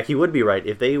would bring back. He would be right.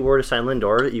 If they were to sign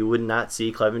Lindor, you would not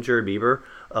see Clevinger or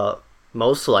Bieber,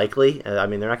 most likely. I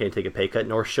mean, they're not going to take a pay cut,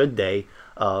 nor should they,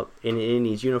 in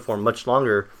Indians uniform much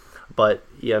longer. But,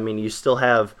 yeah, I mean, you still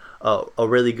have a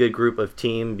really good group of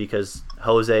team because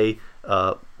Jose,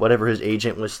 whatever his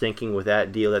agent was thinking with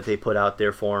that deal that they put out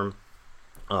there for him,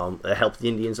 it helped the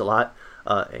Indians a lot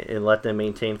and let them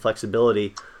maintain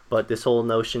flexibility. But this whole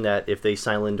notion that if they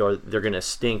sign Lindor, they're going to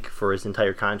stink for his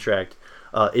entire contract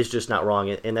is just not wrong.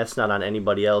 And that's not on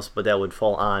anybody else, but that would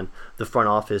fall on the front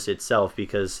office itself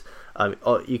because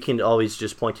you can always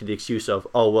just point to the excuse of,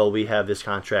 oh, well, we have this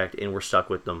contract and we're stuck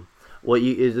with them. Well,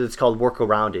 it's called work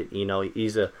around it. You know,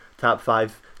 he's a top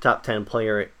 5, top 10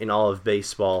 player in all of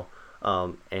baseball.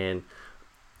 And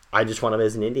I just want him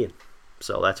as an Indian.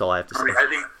 So that's all I have to say. I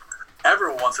think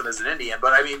everyone wants him as an Indian,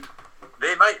 but I mean,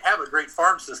 they might have a great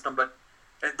farm system, but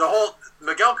the whole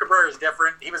Miguel Cabrera is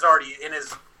different. He was already in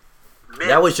his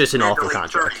that was just an awful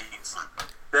contract. 30s.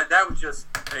 That was just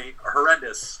a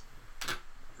horrendous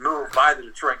move by the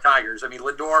Detroit Tigers. I mean,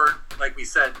 Lindor, like we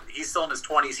said, he's still in his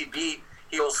 20s.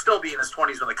 He'll still be in his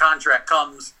 20s when the contract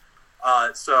comes.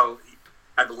 So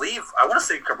I want to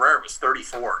say Cabrera was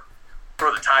 34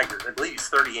 for the Tigers. I believe he's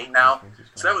 38 now.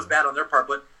 So that was bad on their part,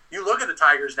 but you look at the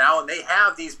Tigers now, and they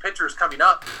have these pitchers coming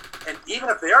up, and even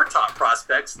if they are top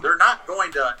prospects, they're not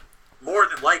going to, more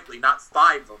than likely, not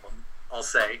 5 of them, I'll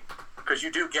say, because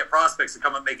you do get prospects that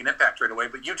come up and make an impact right away,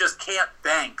 but you just can't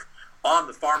bank on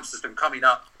the farm system coming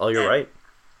up. Oh, you're right.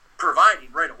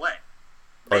 Providing right away.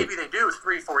 Maybe they do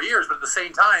 3-4 years, but at the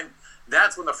same time,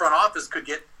 that's when the front office could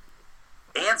get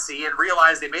antsy and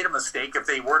realize they made a mistake if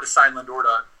they were to sign Lindor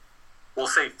to, we'll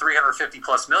say,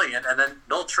 $350+ million, and then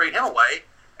they'll trade him away.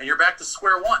 And you're back to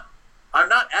square one. I'm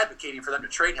not advocating for them to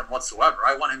trade him whatsoever.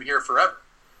 I want him here forever.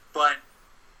 But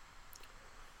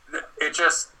it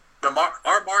just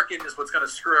our market is what's going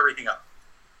to screw everything up.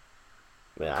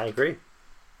 Yeah, I agree.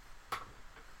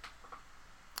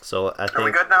 So I think are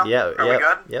we good now? Yeah, are we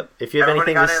good? Yep. If you have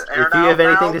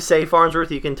anything to say, Farnsworth,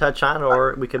 you can touch on,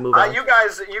 or we can move on. You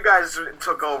guys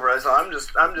took over, so I'm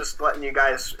just letting you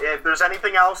guys. If there's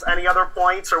anything else, any other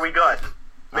points, are we good?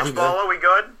 Mitch Bolo, we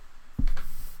good?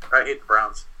 I hate the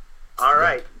Browns. All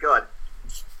right, good.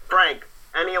 Frank,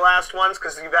 any last ones?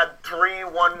 Because you've had 3,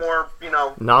 one more,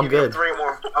 No, I'm good. 3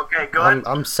 more. Okay, good.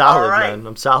 I'm solid, man.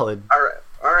 I'm solid.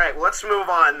 All right. Let's move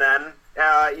on then.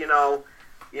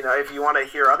 If you want to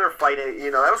hear other fighting,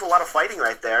 that was a lot of fighting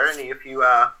right there. And if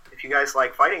you guys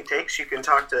like fighting takes, you can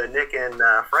talk to Nick and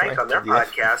Frank on their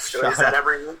podcast. So is that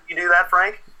every week you do that,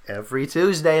 Frank? Every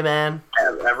Tuesday, man.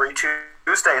 Every Tuesday.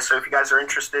 So if you guys are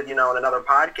interested, in another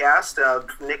podcast,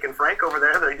 Nick and Frank over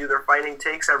there, they do their fighting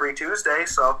takes every Tuesday.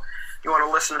 So if you want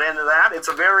to listen into that, it's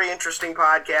a very interesting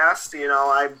podcast.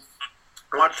 I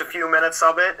watched a few minutes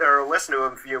of it, or listened to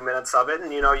a few minutes of it,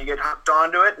 and you get hooked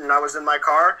onto it. And I was in my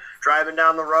car driving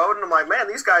down the road, and I'm like, man,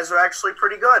 these guys are actually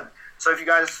pretty good. So if you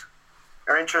guys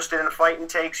are interested in fighting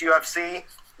takes UFC,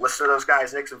 listen to those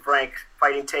guys, Nick and Frank,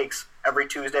 fighting takes every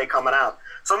Tuesday coming out.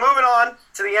 So moving on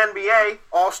to the NBA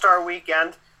All-Star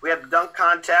Weekend, we had the dunk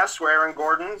contest where Aaron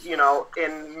Gordon,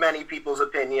 in many people's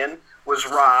opinion, was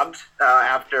robbed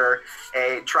after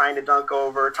trying to dunk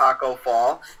over Taco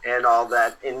Fall and all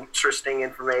that interesting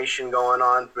information going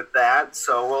on with that.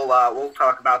 So we'll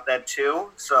talk about that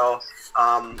too. So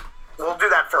we'll do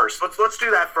that first. Let's do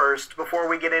that first before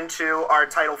we get into our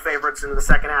title favorites in the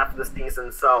second half of the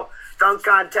season. So dunk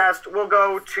contest, we'll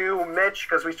go to Mitch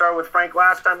because we started with Frank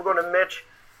last time. We'll go to Mitch.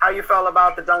 How you felt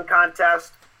about the dunk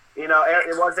contest? It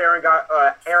was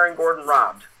Aaron Gordon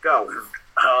robbed. Go.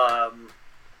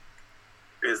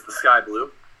 Is the sky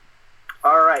blue?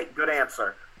 All right, good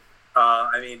answer.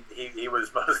 He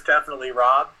was most definitely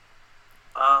robbed.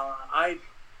 I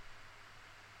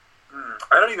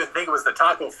don't even think it was the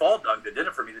Taco Fall dunk that did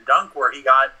it for me. The dunk where he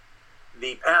got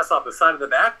the pass off the side of the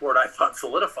backboard, I thought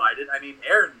solidified it.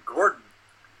 Aaron Gordon,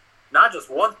 not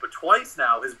just once but twice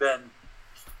now, has been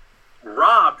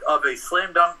robbed of a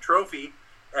slam dunk trophy,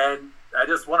 and I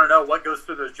just want to know what goes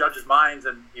through those judges' minds.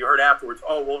 And you heard afterwards,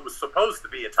 oh, well, it was supposed to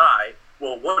be a tie.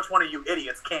 Well, which one of you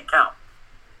idiots can't count?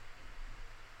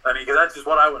 Because that's just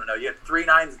what I want to know. You had 3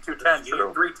 9s and 2 10s. You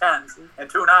had 3 10s and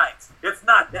 2 9s. It's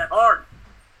not that hard.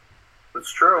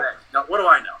 That's true. Now, what do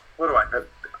I know?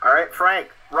 All right, Frank.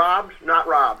 Robbed, not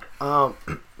robbed.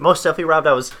 Most definitely robbed.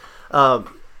 I was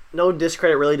no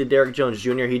discredit really to Derrick Jones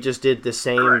Jr. He just did the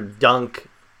same dunk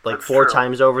like That's four true.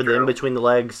 times over the True. in between the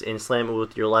legs and slam it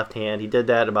with your left hand. He did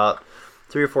that about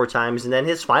 3 or 4 times, and then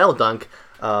his final dunk,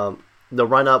 the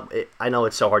run up. I know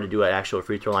it's so hard to do an actual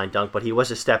free throw line dunk, but he was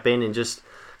to step in and just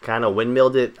kind of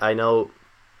windmilled it. I know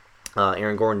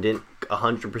Aaron Gordon didn't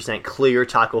 100% clear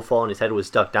taco fall and his head was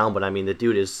ducked down, but I mean the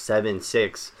dude is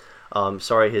 7'6".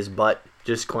 Sorry, his butt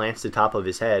just glanced the top of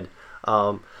his head.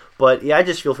 But yeah, I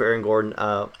just feel for Aaron Gordon.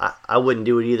 I wouldn't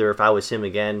do it either if I was him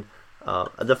again.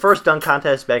 The first dunk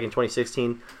contest back in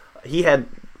 2016, he had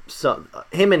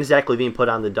him and Zach LaVine put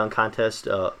on the dunk contest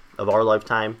of our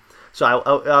lifetime. So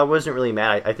I wasn't really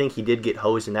mad. I think he did get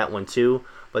hosed in that one too.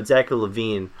 But Zach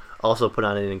LaVine also put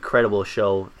on an incredible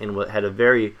show and had a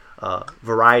very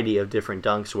variety of different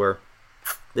dunks. Where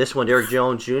this one, Derrick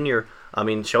Jones Jr.,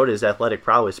 showed his athletic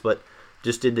prowess, but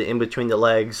just did the in between the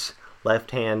legs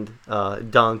left hand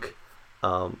dunk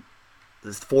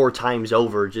 4 times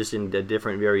over, just in a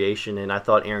different variation. And I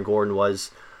thought Aaron Gordon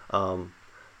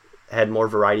had more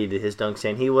variety to his dunks,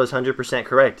 and he was 100%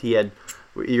 correct. He had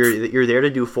you're there to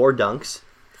do 4 dunks.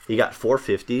 He got 4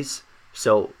 50s.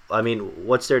 So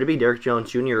what's there to be? Derrick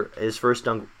Jones Jr. his first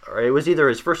dunk, or it was either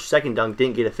his first or second dunk,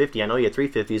 didn't get a 50. I know he had 3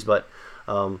 50s, but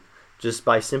just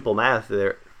by simple math,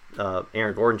 there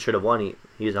Aaron Gordon should have won.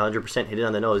 He's 100% hit it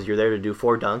on the nose. You're there to do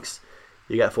 4 dunks.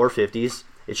 You got 4 50s.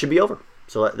 It should be over.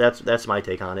 So that's my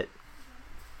take on it.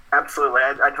 Absolutely,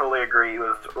 I totally agree. He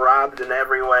was robbed in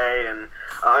every way, and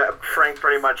Frank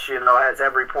pretty much, has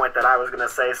every point that I was going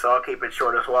to say, so I'll keep it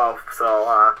short as well. So,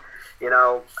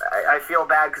 I feel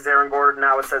bad because Aaron Gordon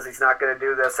now says he's not going to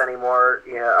do this anymore,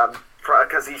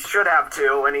 because he should have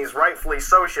 2, and he's rightfully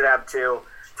so should have 2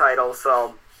 titles.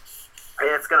 So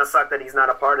it's going to suck that he's not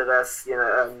a part of this.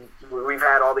 We've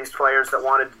had all these players that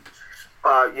wanted.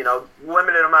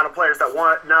 Limited amount of players that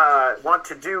want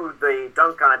to do the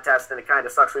dunk contest, and it kind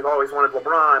of sucks. We've always wanted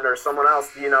LeBron or someone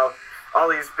else, all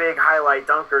these big highlight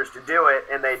dunkers to do it,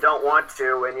 and they don't want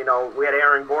to. And we had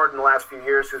Aaron Gordon the last few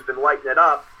years who's been lighting it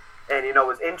up, and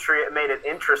made it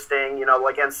interesting,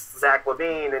 against Zach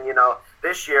LaVine, and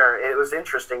this year it was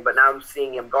interesting, but now I'm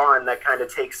seeing him gone, that kind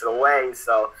of takes it away.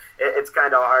 So it's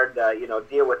kind of hard to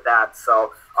deal with that.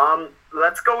 So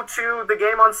let's go to the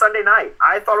game on Sunday night.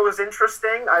 I thought it was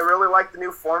interesting. I really liked the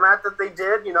new format that they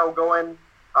did. Going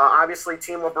obviously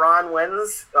Team LeBron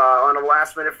wins on a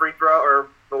last-minute free throw, or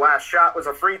the last shot was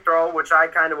a free throw, which I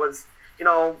kind of was,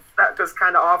 that was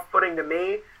kind of off-putting to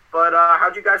me. But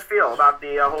how'd you guys feel about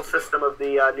the whole system of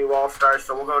the new All-Stars?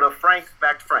 So we'll go to Frank.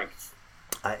 Back to Frank.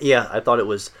 I thought it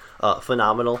was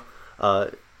phenomenal.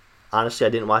 Honestly, I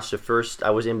didn't watch the first.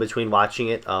 I was in between watching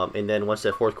it, and then once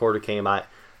the fourth quarter came, I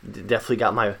definitely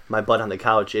got my butt on the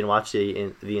couch and watched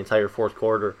the entire fourth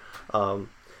quarter. The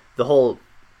whole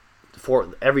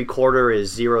every quarter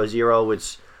is 0-0,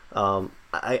 which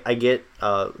I get.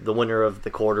 The winner of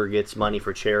the quarter gets money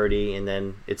for charity, and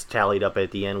then it's tallied up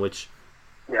at the end, which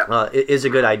is a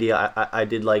good idea. I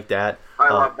did like that. I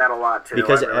love that a lot too.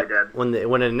 Because I really did.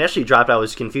 When it initially dropped, I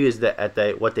was confused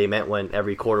at what they meant when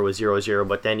every quarter was 0-0.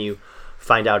 But then you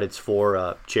find out it's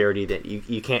for charity. That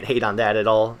you can't hate on that at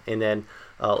all. And then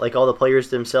like all the players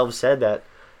themselves said, that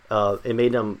it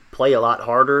made them play a lot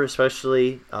harder.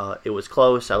 Especially it was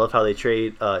close. I love how they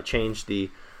changed the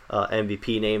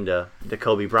MVP name to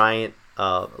Kobe Bryant.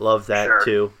 Love that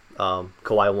too.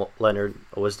 Kawhi Leonard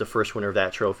was the first winner of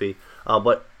that trophy.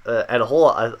 But at a whole,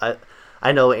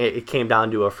 I know it came down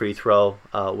to a free throw,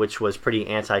 which was pretty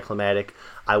anticlimactic.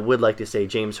 I would like to say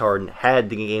James Harden had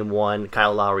the game won.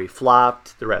 Kyle Lowry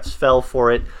flopped. The refs fell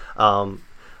for it.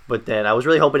 But then I was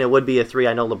really hoping it would be a 3.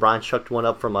 I know LeBron chucked one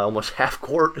up from almost half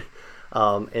court.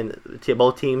 And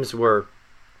both teams were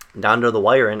down to the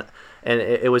wire. And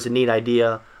it was a neat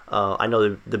idea. I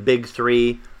know the Big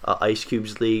 3, Ice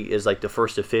Cube's league, is like the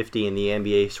first to 50, and the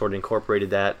NBA sort of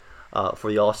incorporated that for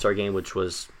the All-Star game, which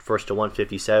was first to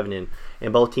 157,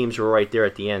 and both teams were right there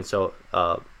at the end. So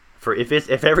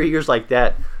if every year's like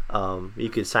that, you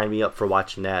could sign me up for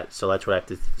watching that. So that's what I have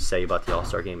to say about the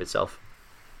All-Star game itself.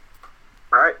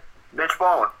 All right, Mitch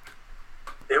Ballin.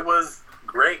 It was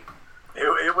great.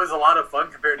 It was a lot of fun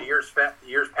compared to years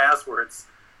past, where it's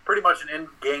pretty much an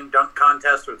in-game dunk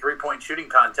contest or 3-point shooting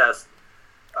contest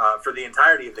for the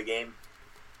entirety of the game.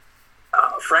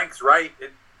 Frank's right.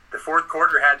 The fourth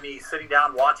quarter had me sitting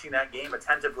down watching that game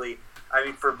attentively.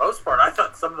 For most part, I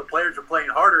thought some of the players were playing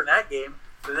harder in that game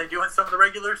than they do in some of the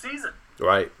regular season.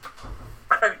 Right.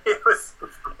 It was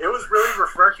really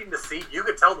refreshing to see. You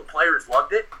could tell the players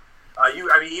loved it.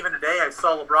 Even today, I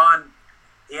saw LeBron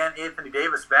and Anthony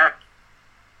Davis back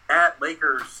at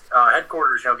Lakers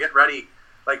headquarters, getting ready.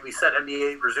 Like we said,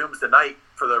 NBA resumes tonight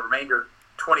for the remainder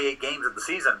 28 games of the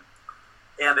season.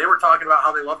 And they were talking about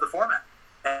how they love the format.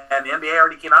 And the NBA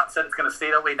already came out and said it's going to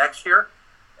stay that way next year.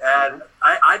 And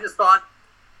I just thought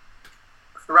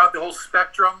throughout the whole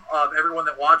spectrum of everyone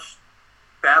that watched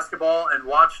basketball and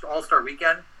watched All-Star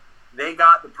Weekend, they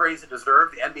got the praise it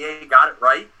deserved. The NBA got it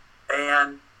right.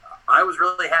 And I was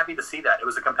really happy to see that. It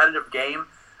was a competitive game.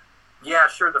 Yeah,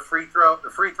 sure, the free throw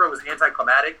was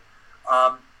anticlimactic.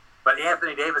 But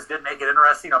Anthony Davis did make it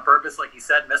interesting on purpose, like he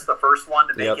said, missed the first one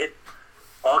to make it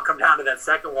all come down to that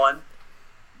second one.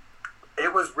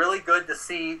 It was really good to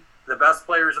see the best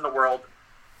players in the world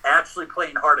actually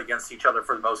playing hard against each other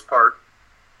for the most part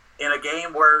in a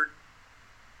game where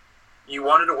you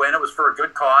wanted to win. It was for a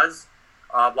good cause.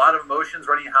 A lot of emotions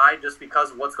running high just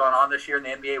because of what's going on this year in the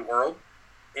NBA world.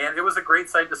 And it was a great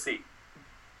sight to see.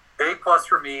 A+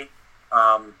 for me.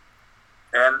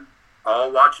 And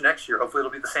I'll watch next year. Hopefully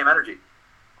it'll be the same energy.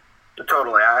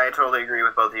 Totally. I totally agree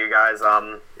with both of you guys.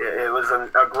 It was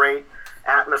a great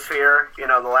atmosphere.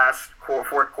 The last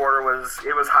fourth quarter was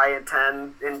high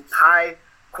high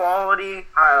quality,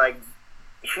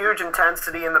 huge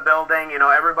intensity in the building.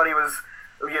 Everybody was,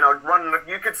 running.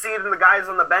 You could see it in the guys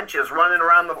on the benches running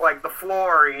around the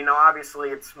floor. Obviously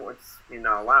it's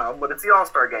loud, but it's the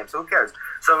All-Star game, so who cares?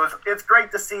 So it's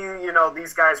great to see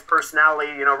these guys'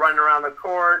 personality, running around the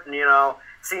court and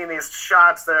seeing these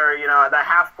shots that are the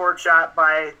half-court shot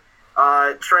by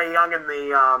Trae Young in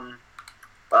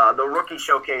the rookie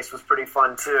showcase was pretty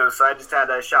fun too. So I just had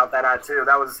to shout that out too.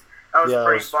 That was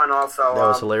pretty fun also. That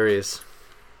was hilarious.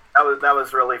 That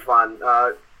was really fun.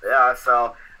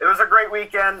 So it was a great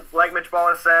weekend. Like Mitch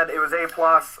Ball said, it was A+.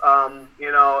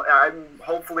 I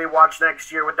hopefully watch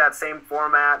next year with that same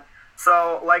format.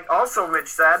 So, like also Mitch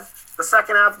said, the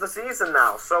second half of the season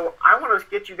now. So I want to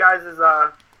get you guys'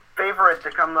 favorite to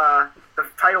come the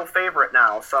title favorite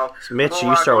now. So Mitch,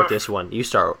 you start with this one. You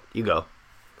start. You go.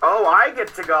 Oh, I get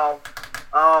to go.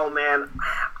 Oh man,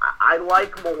 I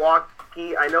like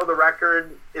Milwaukee. I know the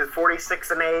record is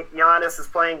 46-8. Giannis is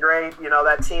playing great.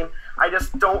 That team. I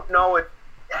just don't know if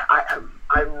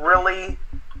I'm really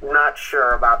not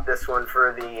sure about this one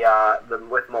for the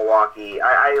with Milwaukee.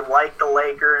 I like the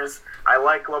Lakers. I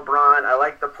like LeBron. I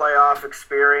like the playoff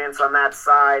experience on that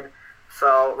side.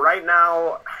 So right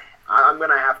now, I'm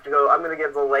gonna have to go. I'm gonna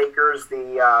give the Lakers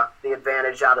the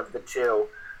advantage out of the two.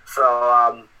 So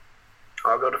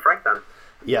I'll go to Frank then.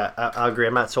 Yeah, I agree.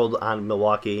 I'm not sold on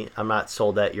Milwaukee. I'm not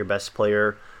sold that your best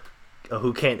player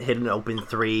who can't hit an open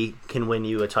three can win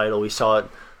you a title. We saw it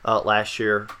last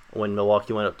year when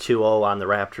Milwaukee went up 2-0 on the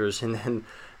Raptors, and then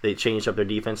they changed up their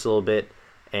defense a little bit,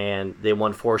 and they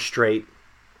won 4 straight.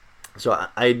 So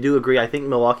I do agree. I think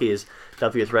Milwaukee is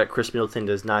definitely a threat. Chris Middleton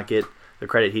does not get the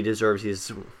credit he deserves.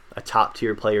 He's a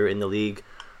top-tier player in the league.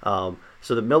 So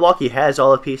the Milwaukee has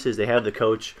all the pieces. They have the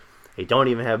coach. They don't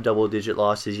even have double-digit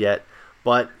losses yet.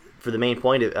 But for the main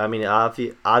point,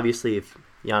 obviously if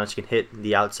Giannis can hit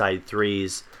the outside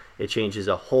threes, it changes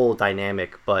a whole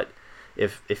dynamic. But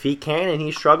if he can and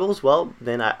he struggles, well,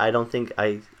 then I don't think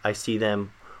I see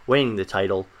them winning the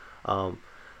title.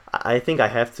 I think I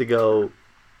have to go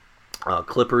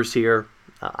Clippers here.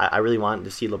 I really want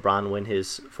to see LeBron win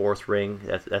his 4th ring.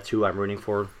 That's who I'm rooting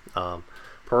for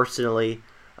personally.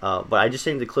 But I just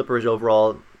think the Clippers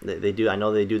overall, they do. I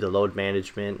know they do the load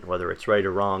management, whether it's right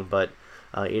or wrong, but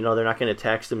they're not going to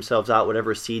tax themselves out.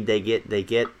 Whatever seed they get, they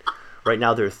get. Right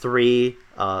now they're 3.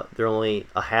 They're only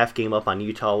a half game up on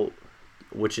Utah,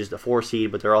 which is the 4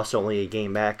 seed, but they're also only a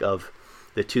game back of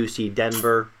the 2 seed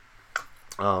Denver.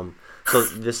 So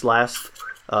this last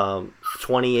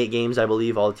 28 games, I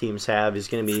believe all teams have, is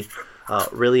going to be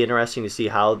really interesting to see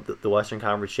how the Western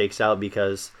Conference shakes out,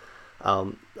 because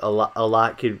a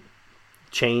lot could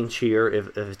change here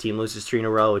if a team loses 3 in a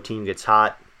row, a team gets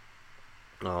hot.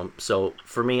 So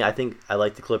for me, I think I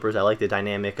like the Clippers. I like the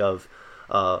dynamic of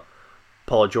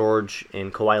Paul George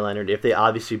and Kawhi Leonard. If they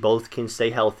obviously both can stay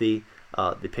healthy,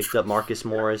 they picked up Marcus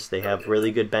Morris. They have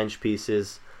really good bench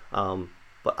pieces.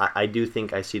 But I do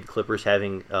think I see the Clippers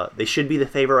having they should be the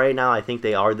favorite right now. I think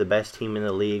they are the best team in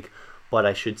the league. But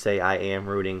I should say I am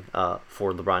rooting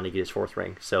for LeBron to get his 4th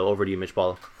ring. So over to you, Mitch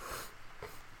Ball.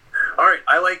 All right,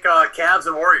 I like Cavs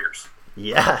and Warriors.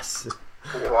 Yes.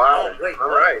 Wow. Oh, wait. All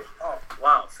right. Oh,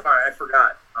 wow. Sorry, I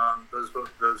forgot.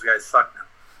 Those guys suck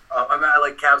now. I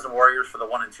like Cavs and Warriors for the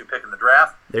 1 and 2 pick in the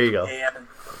draft. There you go. And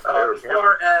as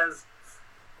far as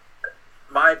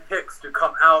my picks to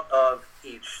come out of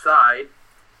each side,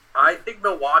 I think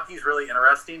Milwaukee's really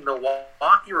interesting.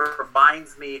 Milwaukee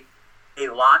reminds me a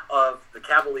lot of the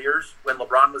Cavaliers when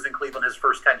LeBron was in Cleveland his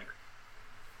first tenure.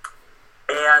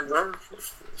 And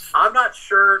I'm not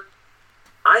sure.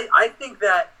 I think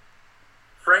that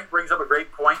Frank brings up a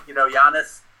great point.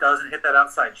 Giannis doesn't hit that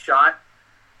outside shot.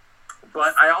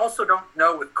 But I also don't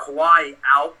know with Kawhi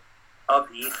out of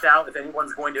the East now if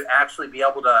anyone's going to actually be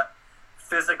able to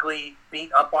physically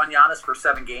beat up on Giannis for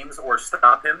 7 games or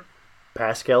stop him.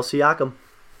 Pascal Siakam.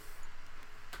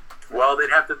 Well,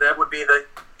 that would be the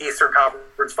Eastern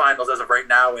Conference Finals as of right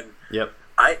now. And yep.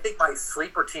 I think my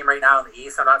sleeper team right now in the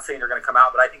East, I'm not saying they're going to come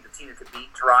out, but I think the team that could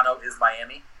beat Toronto is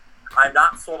Miami. I'm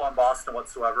not sold on Boston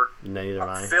whatsoever. Neither am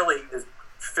I.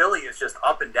 Philly is just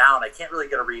up and down. I can't really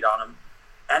get a read on them.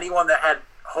 Anyone that had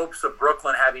hopes of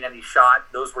Brooklyn having any shot,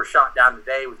 those were shot down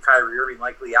today with Kyrie Irving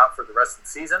likely out for the rest of the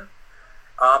season.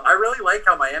 I really like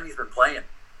how Miami's been playing.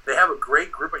 They have a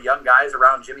great group of young guys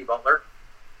around Jimmy Butler,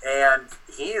 and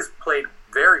he's played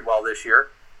very well this year.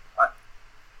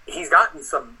 He's gotten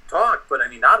some talk, but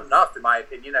not enough in my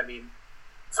opinion.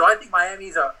 So I think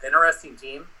Miami's an interesting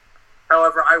team.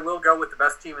 However, I will go with the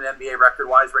best team in the NBA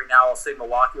record-wise right now. I'll say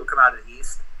Milwaukee will come out of the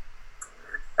East.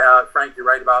 Frank, you're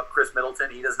right about Chris Middleton.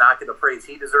 He does not get the praise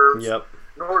he deserves. Yep.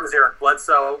 Nor does Eric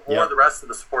Bledsoe or the rest of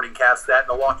the supporting cast that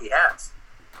Milwaukee has.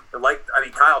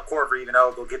 Kyle Korver, even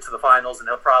though they'll get to the finals and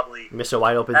he'll probably miss a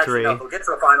wide open three. No, they'll get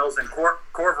to the finals and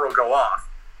Korver will go off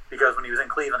because when he was in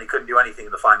Cleveland, he couldn't do anything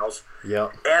in the finals. Yeah.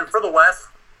 And for the West,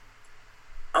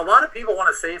 a lot of people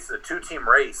want to say it's a 2-team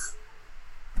race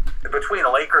between the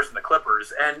Lakers and the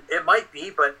Clippers, and it might be,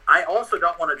 but I also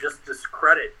don't want to just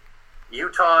discredit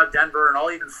Utah, Denver, and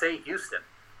I'll even say Houston.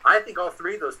 I think all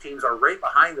 3 of those teams are right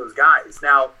behind those guys.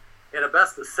 Now, in a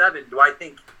best of 7, do I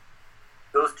think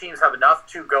those teams have enough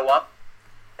to go up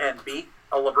and beat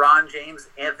a LeBron James,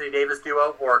 Anthony Davis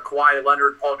duo or a Kawhi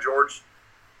Leonard, Paul George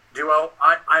duo?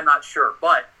 I'm not sure,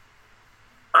 but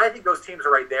I think those teams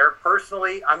are right there.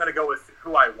 Personally, I'm going to go with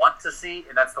who I want to see,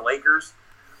 and that's the Lakers.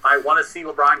 I want to see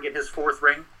LeBron get his 4th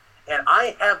ring, and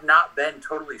I have not been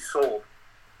totally sold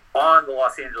on the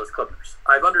Los Angeles Clippers.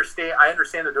 I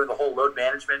understand they're doing the whole load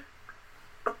management,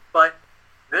 but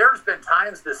there's been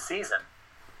times this season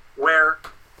where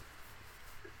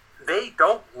they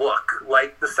don't look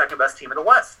like the second best team in the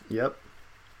West. Yep.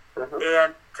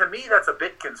 And to me, that's a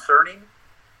bit concerning.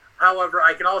 However,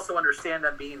 I can also understand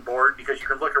them being bored because you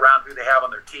can look around who they have on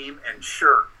their team, and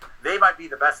sure, they might be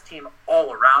the best team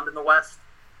all around in the West.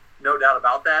 No doubt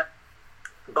about that.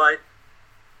 But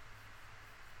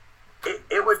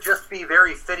it would just be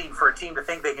very fitting for a team to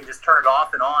think they can just turn it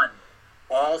off and on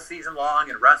all season long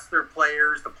and rest their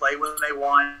players to play when they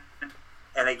want,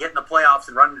 and they get in the playoffs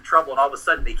and run into trouble, and all of a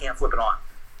sudden they can't flip it on.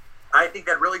 I think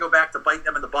that'd really go back to bite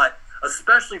them in the butt,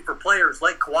 especially for players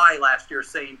like Kawhi last year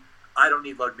saying, I don't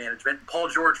need load management. Paul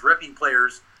George ripping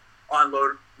players on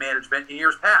load management in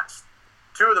years past.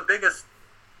 2 of the biggest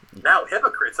now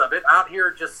hypocrites of it out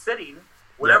here just sitting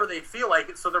whenever they feel like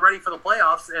it, so they're ready for the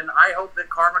playoffs, and I hope that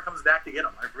karma comes back to get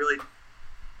them. I really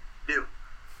do.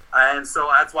 And so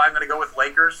that's why I'm going to go with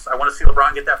Lakers. I want to see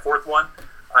LeBron get that 4th one.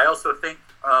 I also think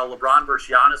LeBron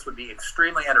versus Giannis would be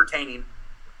extremely entertaining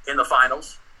in the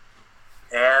finals.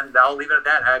 And I'll leave it at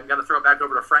that. I'm going to throw it back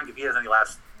over to Frank if he has any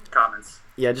last comments.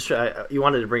 Yeah, just you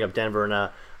wanted to bring up Denver,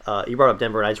 and you brought up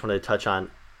Denver, and I just wanted to touch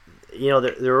on,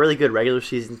 they're a really good regular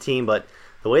season team, but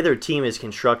the way their team is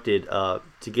constructed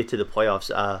to get to the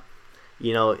playoffs,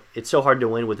 it's so hard to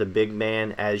win with a big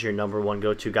man as your number 1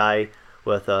 go-to guy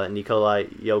with Nikola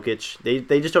Jokic.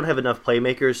 They just don't have enough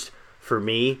playmakers for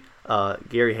me.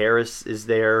 Gary Harris is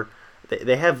there.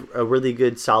 They have a really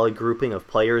good, solid grouping of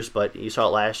players, but you saw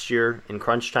it last year in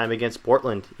crunch time against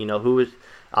Portland.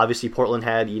 Obviously Portland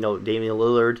had, Damian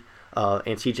Lillard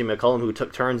and CJ McCollum, who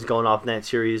took turns going off in that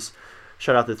series.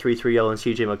 Shut out the 3-3-0 and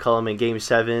CJ McCollum in Game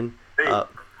 7.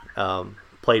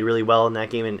 Played really well in that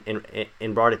game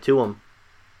and brought it to him.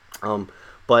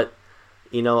 But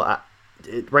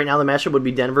right now the matchup would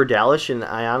be Denver-Dallas, and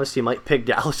I honestly might pick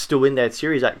Dallas to win that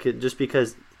series just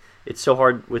because it's so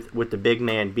hard with the big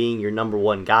man being your number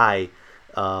 1 guy.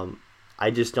 I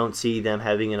just don't see them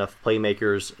having enough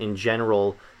playmakers in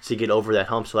general to get over that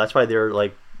hump. So that's why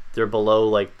they're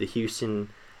below the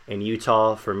Houston and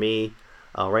Utah for me.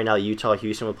 Right now, Utah,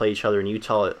 Houston will play each other, and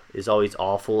Utah is always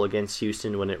awful against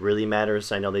Houston when it really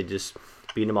matters. I know they just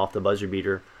beat them off the buzzer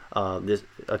beater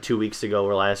 2 weeks ago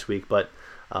or last week, but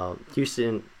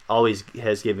Houston always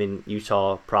has given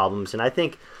Utah problems, and I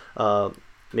think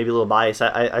maybe a little biased.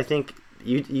 I think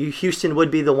Houston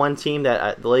would be the one team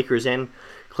that the Lakers and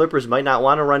Clippers might not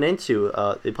want to run into.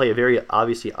 They play a very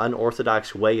obviously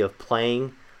unorthodox way of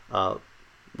playing.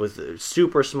 Was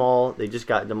super small. They just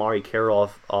got DeMarre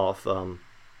Carroll off the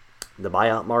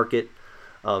buyout market.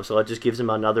 So that just gives him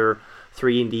another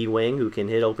 3-and-D wing who can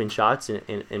hit open shots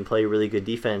and play really good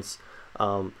defense.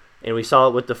 And we saw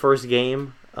it with the first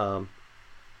game.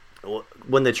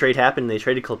 When the trade happened, they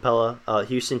traded Capella.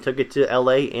 Houston took it to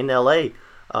LA in LA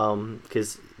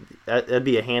because that'd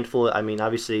be a handful. I mean,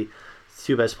 obviously, the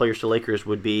two best players to Lakers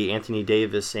would be Anthony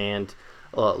Davis and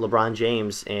LeBron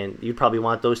James, and you'd probably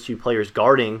want those two players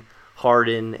guarding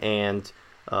Harden and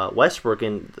Westbrook,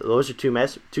 and those are two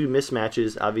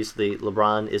mismatches. Obviously,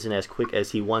 LeBron isn't as quick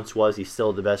as he once was. He's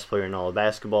still the best player in all of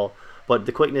basketball, but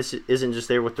the quickness isn't just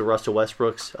there with the Russell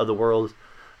Westbrooks of the world.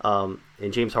 And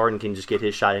James Harden can just get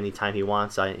his shot anytime he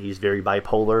wants. He's very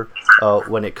bipolar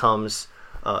when it comes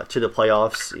to the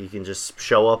playoffs. He can just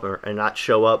show up or not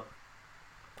show up.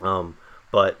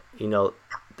 But,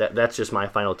 that's just my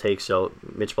final take. So,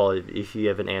 Mitch Ball, if you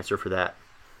have an answer for that.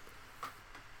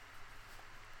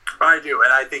 I do,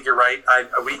 and I think you're right.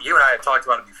 You and I have talked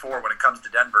about it before when it comes to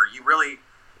Denver. You really,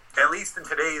 at least in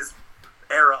today's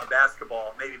era of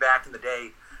basketball, maybe back in the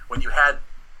day when you had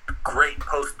great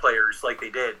post players like they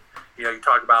did. You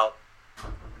talk about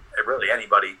really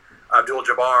anybody.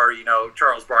 Abdul-Jabbar,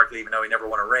 Charles Barkley, even though he never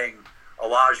won a ring.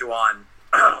 Olajuwon,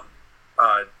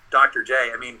 Dr.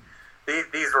 J. I mean,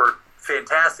 these were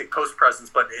fantastic post presence,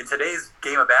 but in today's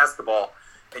game of basketball,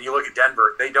 and you look at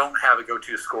Denver, they don't have a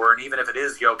go-to scorer, and even if it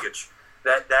is Jokic,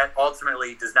 that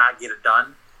ultimately does not get it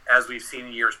done, as we've seen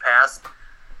in years past.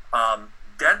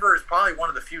 Denver is probably one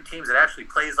of the few teams that actually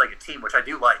plays like a team, which I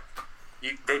do like.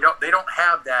 They don't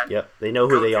have that. Yep, they know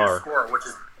who they are. Scorer,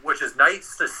 which is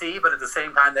nice to see, but at the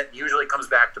same time, that usually comes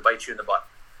back to bite you in the butt.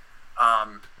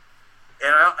 And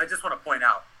I just want to point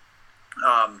out,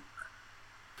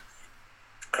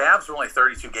 Cavs are only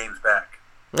 32 games back.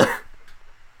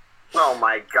 Oh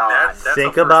my God! That's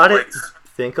Think about it.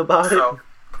 Think about it.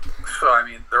 So I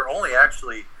mean, they're only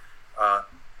actually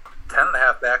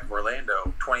 10.5 back of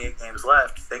Orlando. 28 games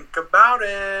left. Think about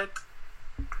it.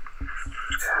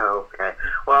 Okay.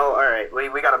 Well, all right.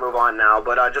 We got to move on now.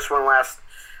 But just one last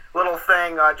little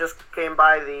thing. Just came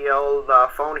by the old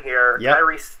phone here. Yep.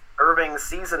 Kyrie Irving's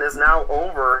season is now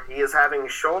over. He is having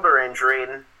shoulder injury.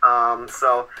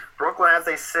 So Brooklyn, as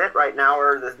they sit right now,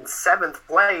 are in 7th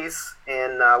place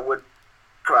and would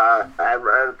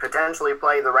potentially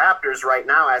play the Raptors right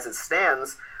now as it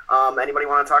stands. Anybody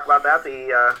want to talk about that?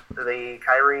 The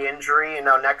Kyrie injury.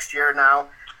 Next year now.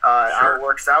 Sure. How it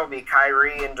works out will be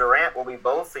Kyrie and Durant will be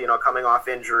both, coming off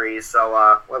injuries.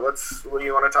 So, what do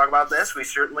you want to talk about this? We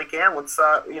certainly can. Let's,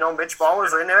 Mitch Ball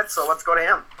is in it, so let's go to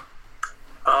him.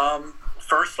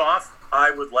 First off,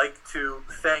 I would like to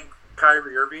thank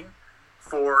Kyrie Irving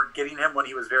for getting him when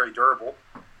he was very durable.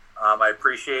 I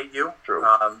appreciate you. True.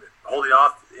 Holding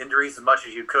off injuries as much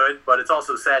as you could, but it's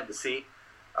also sad to see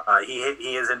he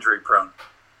is injury prone.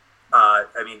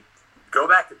 Go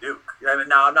back to Duke.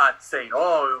 Now I'm not saying,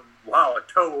 oh, wow, a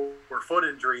toe or foot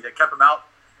injury that kept him out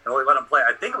and only let him play.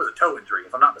 I think it was a toe injury,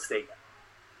 if I'm not mistaken.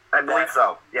 I believe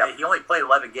so. Yeah. He only played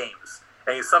 11 games.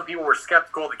 And some people were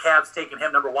skeptical of the Cavs taking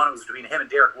him. Number one, it was between him and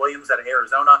Derek Williams out of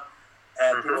Arizona.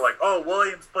 And people were like, oh,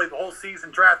 Williams played the whole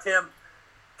season, draft him.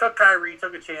 Took Kyrie,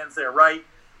 took a chance there, right?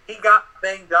 He got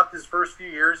banged up his first few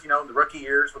years, the rookie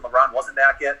years when LeBron wasn't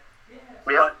back yet. Yeah.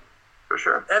 But for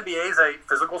sure. NBA is a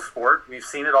physical sport. We've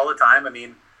seen it all the time.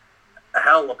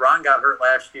 Hell, LeBron got hurt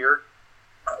last year.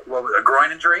 A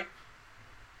groin injury?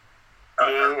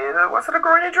 Was it a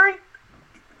groin injury?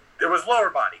 It was lower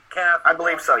body, calf. I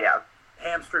believe so, yeah.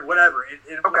 Hamstring, whatever.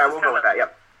 Okay, we'll go with that,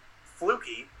 yep.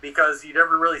 Fluky, because you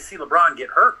never really see LeBron get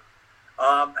hurt.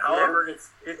 However,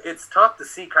 it's tough to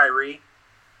see Kyrie,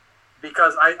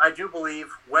 because I do believe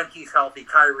when he's healthy,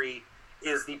 Kyrie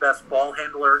is the best ball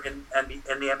handler in the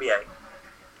NBA.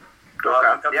 When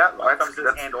it comes to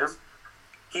his handles.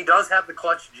 He does have the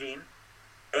clutch gene.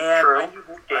 And true.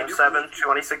 Game 7,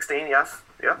 2016, yes.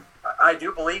 Yeah. I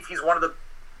do believe he's one of the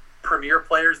premier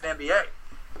players in the NBA.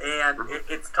 And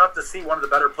it's tough to see one of the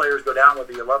better players go down,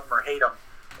 whether you love him or hate him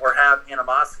or have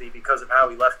animosity because of how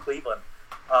he left Cleveland.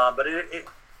 But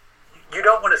you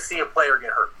don't want to see a player get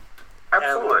hurt.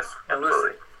 Absolutely. And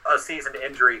lose a season to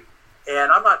injury.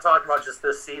 And I'm not talking about just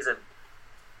this season.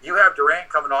 You have Durant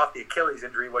coming off the Achilles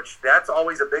injury, which that's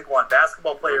always a big one.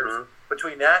 Basketball players,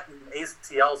 between that and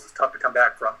ACLs, is tough to come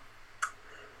back from.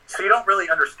 So you don't really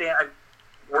understand.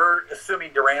 We're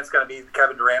assuming Durant's going to be the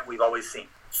Kevin Durant we've always seen.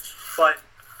 But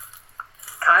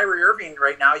Kyrie Irving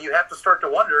right now, you have to start to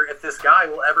wonder if this guy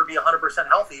will ever be 100%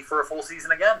 healthy for a full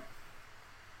season again.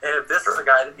 And if this is a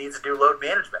guy that needs to do load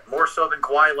management, more so than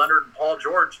Kawhi Leonard and Paul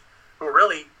George, who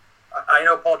really, I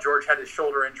know Paul George had his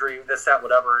shoulder injury, this, that,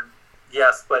 whatever, and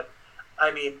yes, but,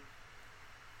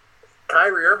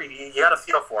 Kyrie Irving, you got to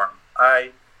feel for him.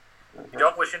 You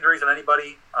don't wish injuries on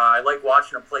anybody. I like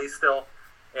watching them play still.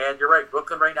 And you're right,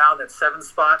 Brooklyn right now in that 7th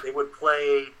spot, they would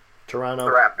play Toronto.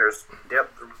 The Raptors.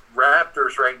 Yep. the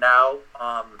Raptors right now.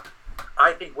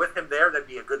 I think with him there, that'd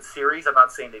be a good series. I'm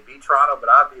not saying they beat Toronto, but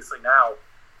obviously now,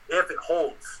 if it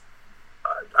holds,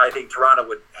 I think Toronto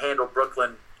would handle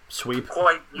Brooklyn Sweep.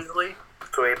 quite easily.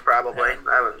 Sweet, probably.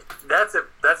 That's if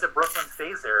Brooklyn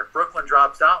stays there. If Brooklyn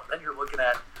drops out, then you're looking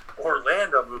at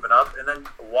Orlando moving up, and then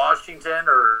Washington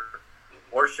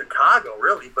or Chicago,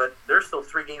 really. But they're still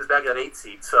 3 games back at 8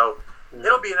 seed. So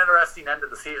it'll be an interesting end of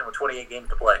the season with 28 games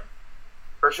to play.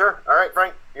 For sure. All right,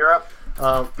 Frank, you're up.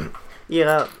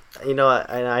 Yeah,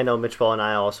 I know Mitch Ball and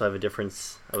I also have a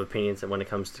difference of opinions when it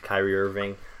comes to Kyrie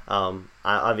Irving.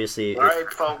 Obviously, All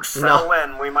right, folks, settle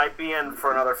in. We might be in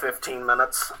for another 15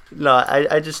 minutes. No,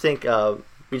 I just think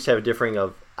we just have a differing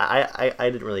of. I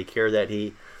didn't really care that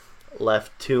he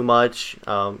left too much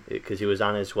because he was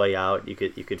on his way out. You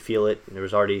could feel it. There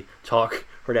was already talk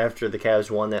right after the Cavs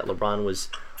won that LeBron was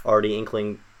already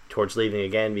inkling towards leaving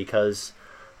again because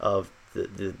of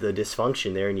the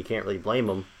dysfunction there, and you can't really blame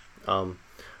him.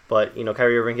 But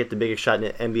Kyrie Irving hit the biggest shot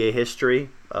in NBA history,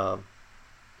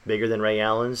 bigger than Ray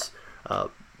Allen's,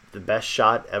 the best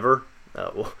shot ever.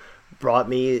 Brought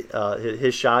me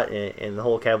his shot and the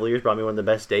whole Cavaliers brought me one of the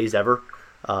best days ever.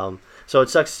 So it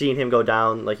sucks seeing him go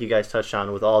down, like you guys touched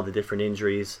on, with all the different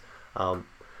injuries.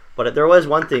 But there was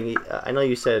one thing. I know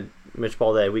you said, Mitch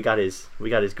Paul, that we got his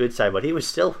good side, but he was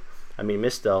still,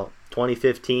 missed the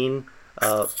 2015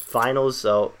 finals.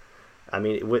 So,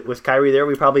 with Kyrie there,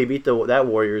 we probably beat that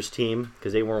Warriors team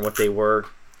because they weren't what they were.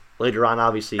 Later on,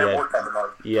 obviously,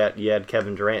 you had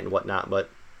Kevin Durant and whatnot, but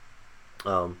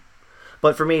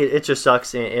for me, it just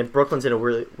sucks. And Brooklyn's in a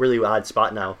really, really odd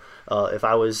spot now. If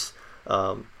I was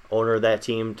owner of that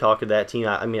team, talking to that team,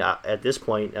 at this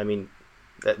point,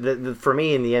 for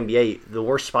me in the NBA, the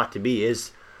worst spot to be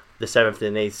is the 7th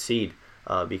and 8th seed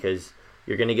because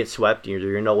you're going to get swept.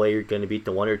 There's no way you're going to beat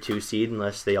the 1 or 2 seed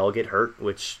unless they all get hurt,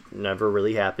 which never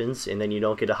really happens, and then you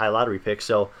don't get a high lottery pick.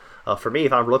 So for me,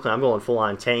 if I'm Brooklyn, I'm going full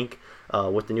on tank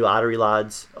with the new lottery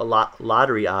odds. We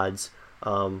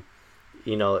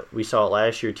saw it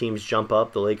last year. Teams jump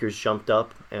up. The Lakers jumped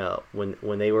up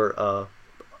when they were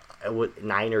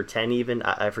 9 or 10 even.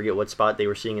 I forget what spot they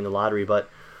were seeing in the lottery, but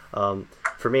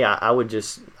for me, I'd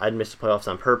miss the playoffs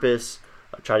on purpose.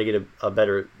 Try to get a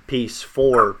better piece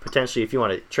for potentially if you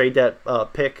want to trade that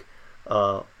pick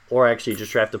or actually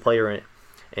just draft a player in it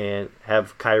and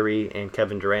have Kyrie and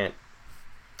Kevin Durant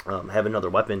have another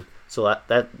weapon. So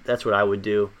that's what I would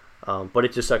do. But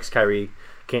it just sucks Kyrie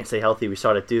can't stay healthy. We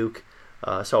saw it at Duke,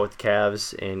 saw it with the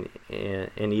Cavs, and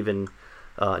even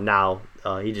now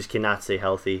he just cannot stay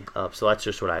healthy. So that's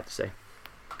just what I have to say.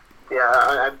 Yeah,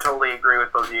 I totally agree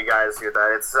with both of you guys here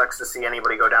that it sucks to see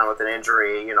anybody go down with an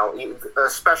injury,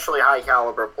 especially high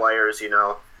caliber players,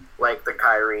 like the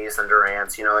Kyries and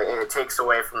Durants, it takes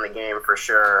away from the game for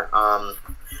sure.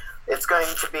 It's going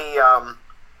to be,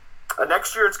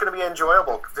 next year it's going to be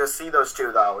enjoyable to see those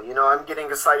two though. I'm getting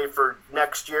excited for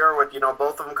next year with,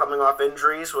 both of them coming off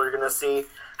injuries. We're going to see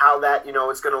how that,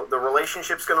 the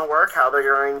relationship's going to work, how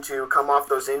they're going to come off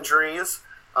those injuries.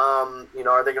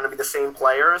 Are they going to be the same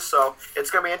players? So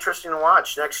it's going to be interesting to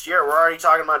watch next year. We're already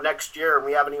talking about next year, and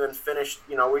we haven't even finished.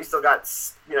 We still got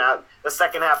the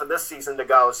second half of this season to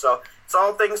go. So it's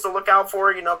all things to look out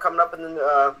for. Coming up in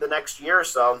the next year.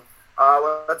 So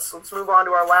let's move on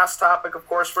to our last topic. Of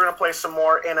course, we're going to play some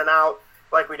more in and out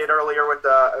like we did earlier with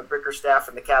Bickerstaff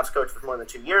and the Cavs coach for more than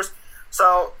 2 years.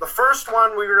 So the first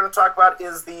one we were going to talk about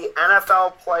is the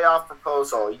NFL playoff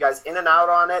proposal. You guys in and out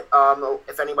on it?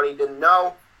 If anybody didn't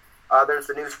know, there's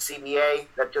the new CBA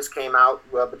that just came out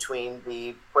between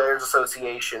the Players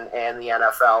Association and the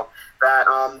NFL that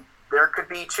there could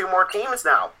be 2 more teams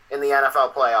now in the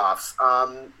NFL playoffs.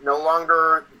 No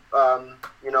longer,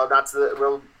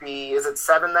 will be, is it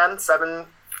 7 then? 7?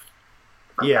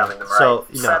 Yeah, right. So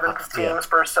 7 teams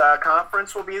per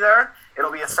conference will be there.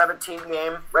 It'll be a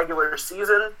 17-game regular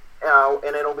season,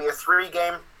 and it'll be a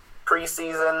 3-game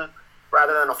preseason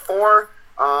rather than a 4.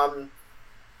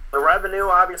 The revenue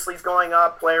obviously is going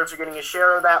up. Players are getting a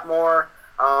share of that more.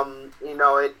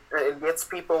 It gets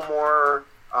people more.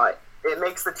 It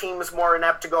makes the teams more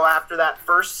inept to go after that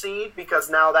first seed because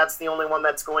now that's the only one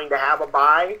that's going to have a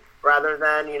bye. Rather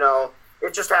than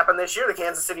it just happened this year. The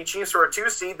Kansas City Chiefs were a 2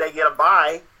 seed; they get a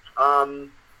bye.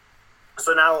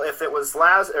 So now, if it was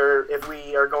if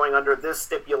we are going under this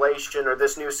stipulation or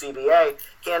this new CBA,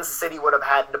 Kansas City would have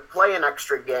had to play an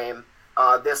extra game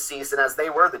this season as they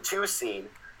were the 2 seed.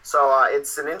 So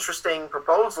it's an interesting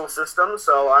proposal system.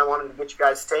 So I wanted to get you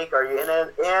guys' take. Are you in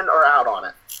or out on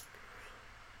it?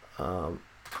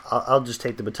 I'll just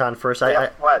take the baton first.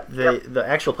 The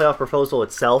actual playoff proposal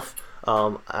itself,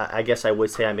 I guess I would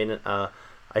say I'm in.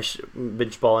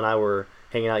 Bitch Ball and I were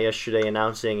hanging out yesterday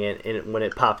announcing it, and when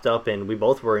it popped up, and we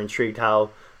both were intrigued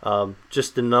how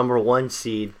just the number 1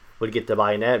 seed would get the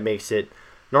bye, and that makes it.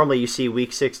 Normally, you see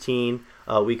week 16,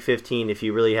 week 15. If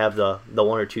you really have the 1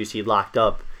 or 2 seed locked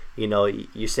up,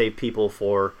 you save people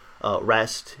for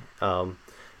rest.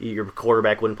 Your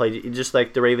quarterback wouldn't play, just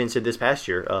like the Ravens did this past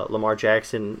year. Lamar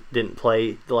Jackson didn't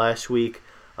play the last week.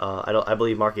 I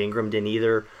believe Mark Ingram didn't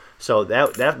either. So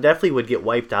that definitely would get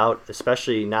wiped out,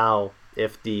 especially now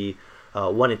if the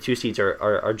 1 and 2 seeds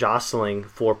are jostling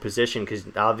for position, because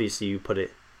obviously you put a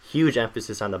huge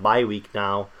emphasis on the bye week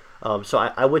now. So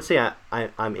I would say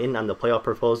I'm in on the playoff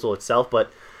proposal itself,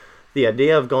 but the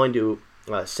idea of going to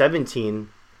 17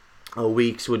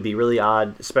 weeks would be really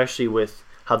odd, especially with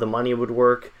how the money would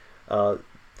work. The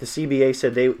CBA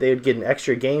said they would get an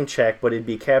extra game check, but it'd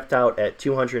be capped out at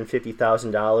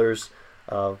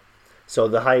 $250,000. So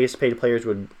the highest paid players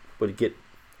would get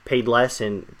paid less,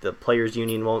 and the players'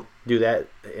 union won't do that.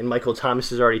 And Michael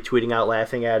Thomas is already tweeting out,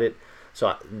 laughing at it.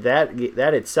 So that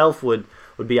itself would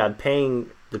be odd,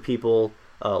 paying the people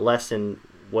less than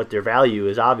what their value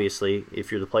is. Obviously,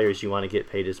 if you're the players, you want to get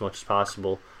paid as much as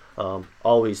possible.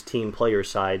 Always team player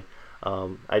side.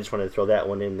 I just wanted to throw that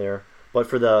one in there. But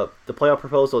for the playoff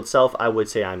proposal itself, I would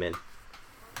say I'm in.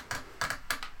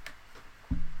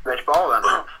 Rich Ball, then.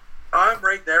 I'm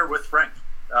right there with Frank.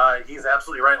 He's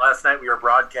absolutely right. Last night we were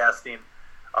broadcasting,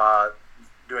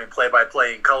 doing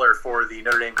play-by-play in color for the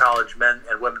Notre Dame College men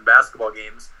and women basketball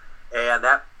games, and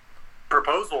that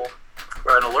proposal,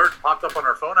 or an alert, popped up on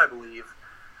our phone, I believe,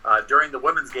 during the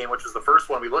women's game, which was the first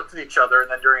one. We looked at each other, and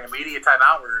then during a media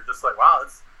timeout, we were just like, wow,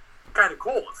 it's kind of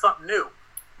cool. It's something new.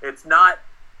 It's not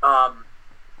a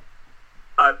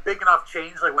big enough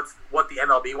change like what the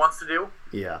MLB wants to do.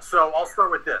 Yeah. So I'll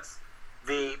start with this.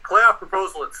 The playoff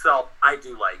proposal itself, I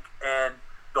do like. And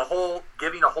the whole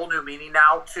giving a whole new meaning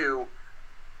now to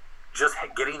just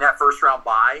getting that first round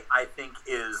bye, I think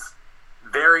is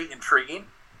very intriguing.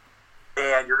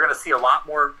 And you're going to see a lot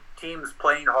more teams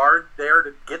playing hard there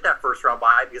to get that first round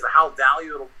bye because of how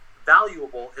valuable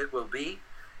it will be.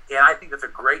 And I think that's a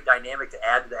great dynamic to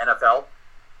add to the NFL.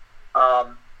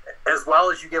 As well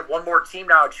as you give one more team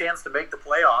now a chance to make the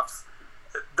playoffs.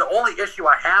 The only issue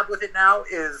I have with it now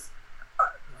is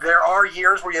there are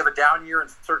years where you have a down year in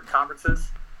certain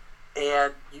conferences.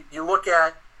 And you look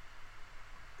at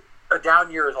a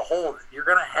down year as a whole, you're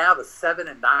going to have a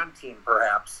 7-9 team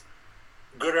perhaps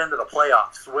get into the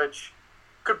playoffs, which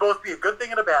could both be a good thing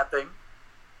and a bad thing.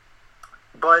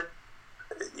 But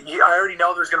I already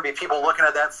know there's going to be people looking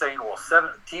at that saying, well,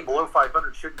 a team below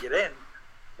 500 shouldn't get in.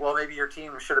 Well, maybe your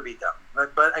team should have beat them.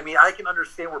 But I mean, I can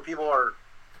understand where people are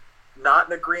not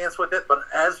in agreement with it. But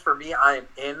as for me, I am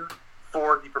in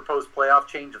for the proposed playoff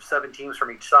change of 7 teams from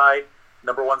each side.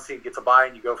 Number 1 seed gets a bye,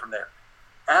 and you go from there.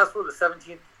 As for the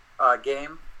 17th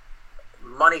game,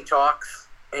 money talks.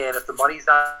 And if the money's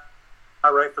not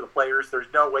right for the players, there's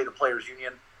no way the players'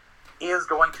 union is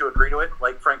going to agree to it.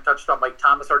 Like Frank touched on, Mike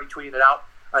Thomas already tweeted it out.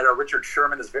 I know Richard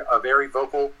Sherman is a very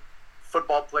vocal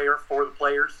football player for the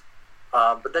players.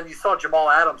 But then you saw Jamal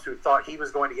Adams, who thought he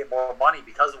was going to get more money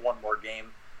because of one more game.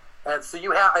 And so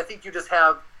I think you just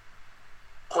have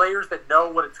players that know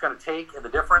what it's going to take and the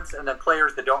difference, and then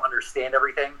players that don't understand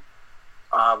everything.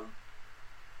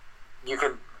 You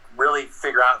can really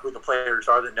figure out who the players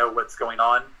are that know what's going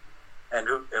on and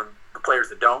the players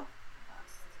that don't.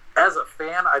 As a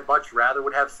fan, I'd much rather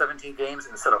would have 17 games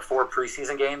instead of 4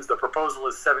 preseason games. The proposal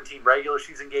is 17 regular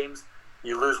season games.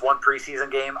 You lose 1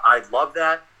 preseason game. I'd love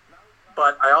that.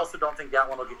 But I also don't think that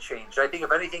one will get changed. I think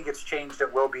if anything gets changed,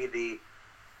 it will be the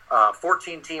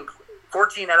 14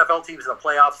 NFL teams in the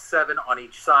playoffs, 7 on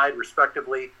each side,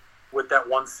 respectively, with that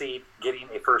 1 seed getting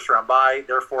a first-round bye.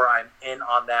 Therefore, I'm in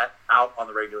on that, out on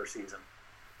the regular season.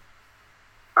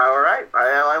 All right.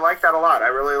 I like that a lot. I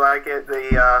really like it.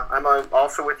 I'm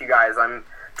also with you guys. I'm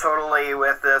totally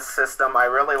with this system. I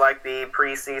really like the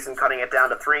preseason, cutting it down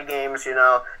to 3 games,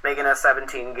 making a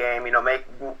 17 game,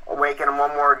 making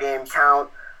one more game count.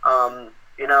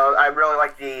 I really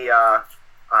like the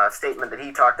statement that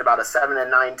he talked about, a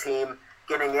 7-9 team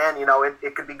getting in.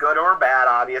 It could be good or bad,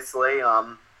 obviously.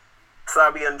 So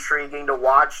that'll be intriguing to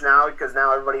watch now, because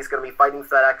now everybody's going to be fighting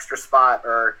for that extra spot,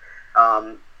 or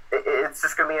it's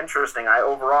just going to be interesting.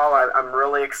 I'm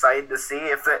really excited to see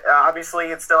if obviously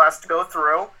it still has to go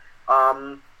through.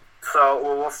 So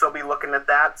we'll still be looking at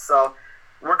that. So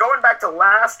we're going back to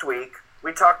last week.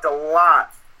 We talked a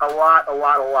lot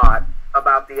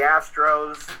about the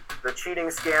Astros, the cheating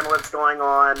scandal that's going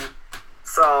on.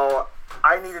 So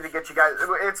I needed to get you guys.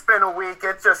 It's been a week.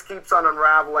 It just keeps on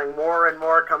unraveling. More and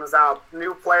more comes out.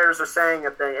 New players are saying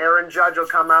a thing. Aaron Judge will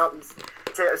come out and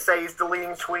say he's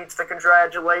deleting tweets to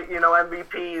congratulate,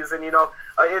 MVPs, and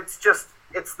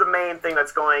it's the main thing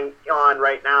that's going on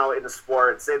right now in the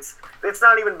sports. It's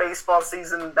not even baseball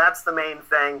season. That's the main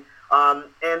thing. And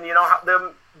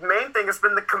the main thing has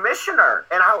been the commissioner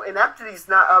and how inept he's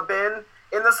not been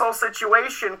in this whole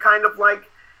situation. Kind of like,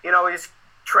 he's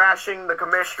trashing the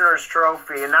commissioner's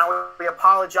trophy, and now he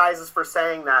apologizes for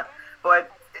saying that.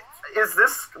 But is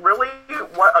this really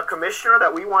what a commissioner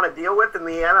that we want to deal with in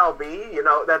the MLB?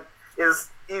 That is,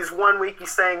 he's 1 week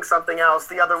he's saying something else,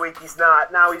 the other week he's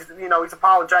not. Now he's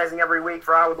apologizing every week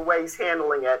for how the way he's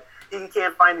handling it. He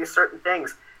can't find these certain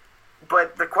things.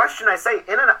 But the question I say,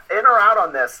 in or out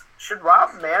on this, should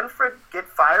Rob Manfred get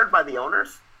fired by the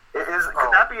owners? Could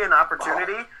that be an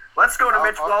opportunity? Let's go to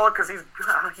Mitch Blower because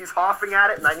he's hoffing at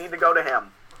it, and I need to go to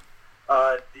him.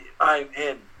 I'm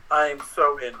in. I'm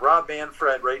so in. Rob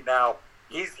Manfred right now,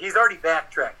 he's already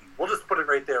backtracking. We'll just put it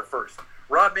right there first.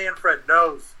 Rob Manfred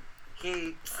knows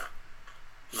he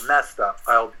messed up.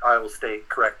 I will stay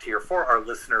correct here for our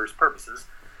listeners' purposes.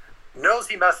 Knows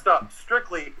he messed up.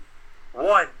 Strictly,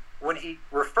 one, when he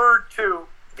referred to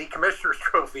the commissioner's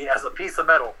trophy as a piece of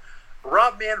metal.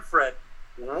 Rob Manfred,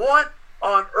 what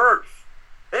on earth?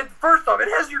 And first off, it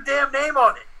has your damn name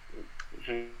on it.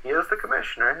 He is the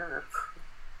commissioner. It's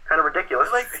kind of ridiculous.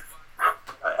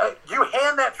 You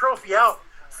hand that trophy out.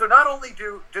 So not only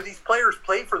do these players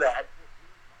play for that,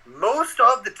 most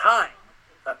of the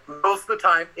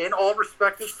time, in all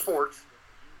respective sports,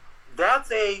 that's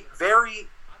a very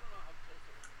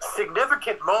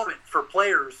significant moment for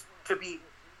players to be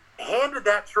handed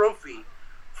that trophy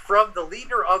from the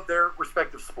leader of their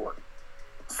respective sport.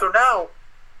 So now,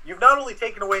 you've not only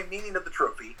taken away meaning of the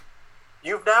trophy,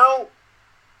 you've now,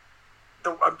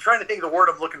 I'm trying to think of the word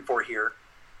I'm looking for here.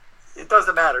 It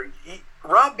doesn't matter.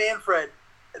 Rob Manfred,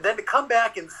 then to come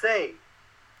back and say,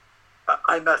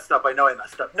 I messed up, I know I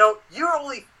messed up. No, you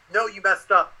only know you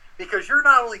messed up because you're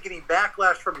not only getting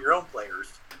backlash from your own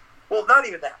players, well, not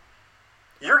even that.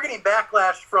 You're getting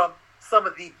backlash from some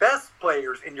of the best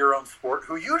players in your own sport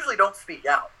who usually don't speak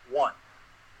out, one.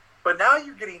 But now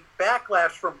you're getting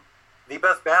backlash from the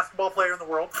best basketball player in the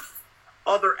world,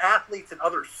 other athletes in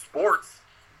other sports.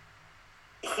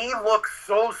 He looks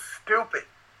so stupid.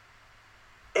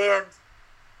 And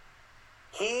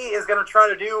he is going to try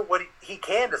to do what he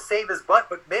can to save his butt.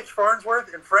 But Mitch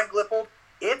Farnsworth and Frank Lippold,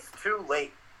 it's too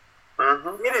late.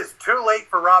 Mm-hmm. It is too late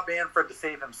for Rob Manfred to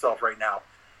save himself right now.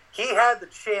 He had the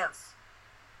chance.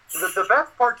 The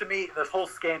best part to me, this whole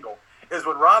scandal, is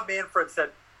when Rob Manfred said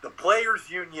the players'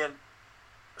 union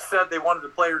said they wanted the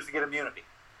players to get immunity.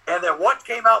 And then what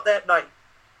came out that night?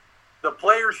 The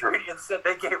players' union said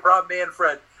they gave Rob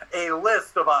Manfred a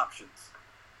list of options.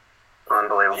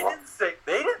 Unbelievable. They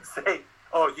didn't say,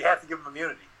 oh, you have to give him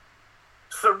immunity.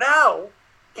 So now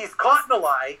he's caught in a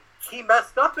lie. He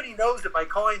messed up and he knows it by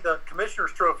calling the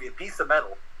commissioner's trophy a piece of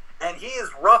metal. And he has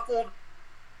ruffled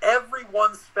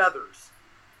everyone's feathers.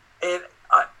 And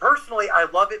personally, I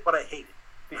love it, but I hate it.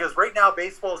 Because right now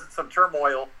baseball is in some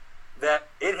turmoil that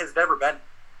it has never been.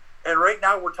 And right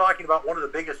now we're talking about one of the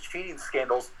biggest cheating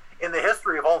scandals in the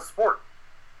history of all sport.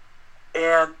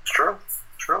 And True.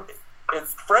 And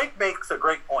Frank makes a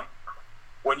great point.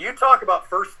 When you talk about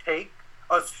First Take,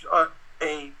 a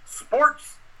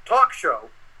sports talk show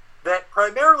that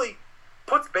primarily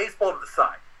puts baseball to the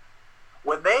side,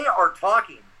 when they are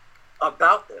talking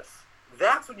about this,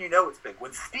 that's when you know it's big.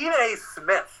 When Stephen A.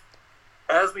 Smith,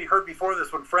 as we heard before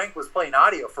this when Frank was playing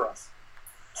audio for us,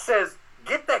 says,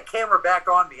 get that camera back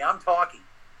on me, I'm talking.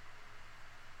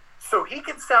 So he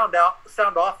can sound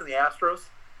off in the Astros.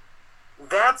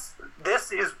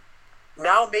 This is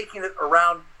now making it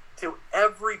around to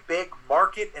every big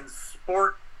market and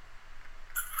sport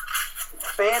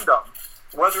fandom,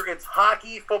 whether it's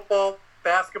hockey, football,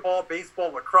 basketball,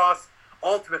 baseball, lacrosse,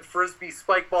 ultimate frisbee,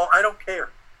 spike ball, I don't care.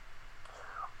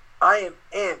 I am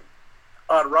in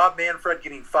on Rob Manfred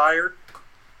getting fired,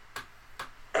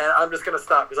 and I'm just going to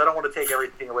stop because I don't want to take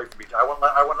everything away from you.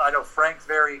 I know Frank's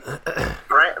very...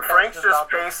 Frank's just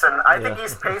pacing. I think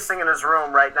he's pacing in his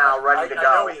room right now, ready to go.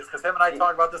 I know he is, because him and I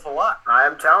talk about this a lot.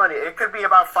 I'm telling you, it could be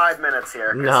about 5 minutes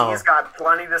here, because he's got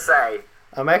plenty to say.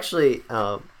 I'm actually...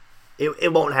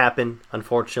 It won't happen,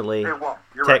 unfortunately. It won't.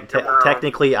 You're right.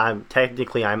 Technically, I'm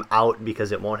out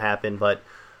because it won't happen, but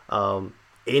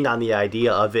in on the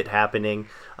idea of it happening,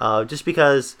 just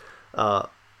because...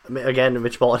 again,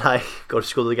 Mitch Ball and I go to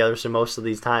school together, so most of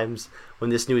these times when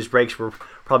this news breaks, we're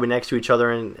probably next to each other.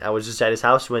 And I was just at his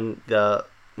house when the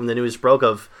news broke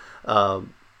of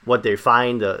what they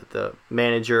find, the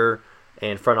manager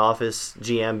and front office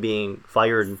GM being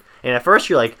fired. And at first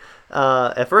you're like,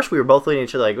 at first we were both looking at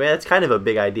each other like, man, it's kind of a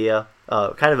big idea,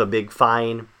 kind of a big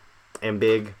fine and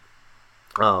big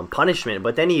punishment.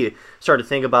 But then you start to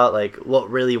think about like what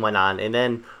really went on, and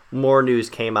then more news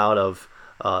came out of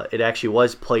it actually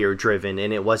was player driven,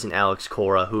 and it wasn't Alex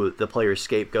Cora who the players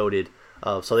scapegoated.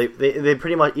 So they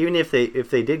pretty much, even if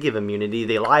they did give immunity,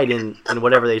 they lied in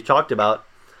whatever they talked about,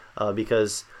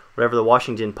 because whatever the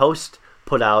Washington Post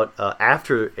put out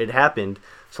after it happened.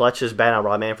 So let's just ban on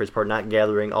Rob Manfred's part not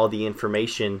gathering all the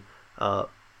information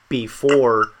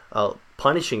before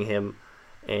punishing him,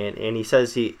 and he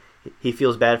says he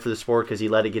feels bad for the sport because he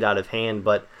let it get out of hand.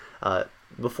 But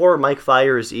before Mike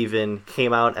Fiers even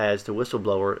came out as the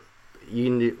whistleblower, you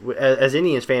knew, as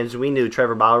Indians fans, we knew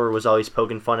Trevor Bauer was always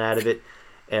poking fun out of it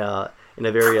in a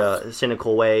very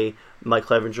cynical way. Mike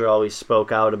Clevenger always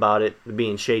spoke out about it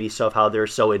being shady stuff, how they're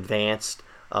so advanced,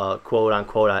 quote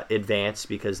unquote advanced,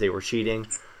 because they were cheating.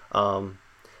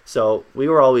 So we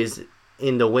were always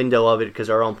in the window of it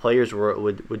because our own players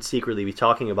would secretly be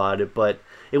talking about it. But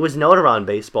it was known around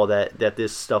baseball that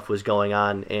this stuff was going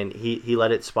on, and he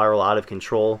let it spiral out of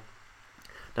control.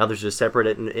 Now there's a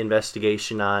separate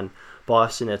investigation on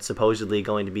Boston that's supposedly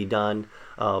going to be done.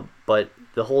 But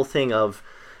the whole thing of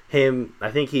him,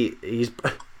 I think he's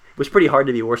it was pretty hard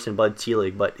to be worse than Bud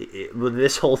Selig, but with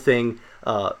this whole thing,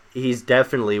 he's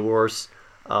definitely worse.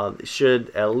 Should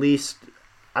at least,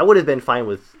 I would have been fine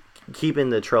with keeping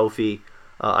the trophy.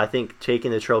 I think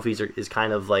taking the trophies is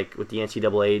kind of like what the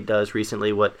NCAA does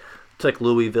recently, what took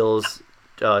Louisville's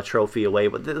trophy away.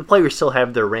 But the players still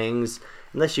have their rings,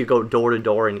 unless you go door to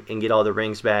door and get all the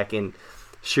rings back. And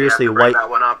seriously, you bring that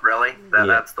one up, really?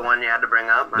 That's the one you had to bring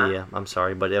up? Huh? Yeah, I'm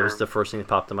sorry, but it was the first thing that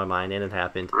popped in my mind, and it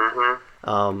happened.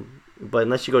 Mm-hmm. But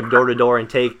unless you go door to door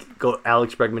and go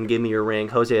Alex Bregman, give me your ring,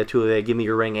 Jose Altuve, give me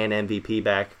your ring and MVP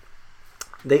back,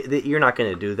 you're not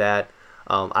going to do that.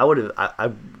 I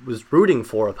was rooting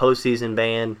for a postseason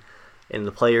ban, and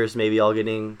the players maybe all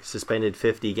getting suspended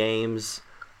 50 games,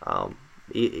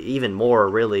 even more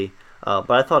really.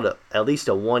 But I thought at least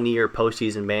a 1-year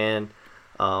postseason ban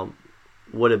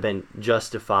would have been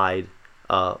justified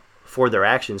for their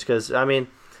actions. Because, I mean,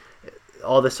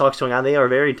 all this talk's going on. They are a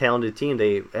very talented team.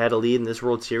 They had a lead in this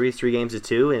World Series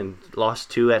 3-2 and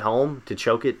lost 2 at home to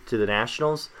choke it to the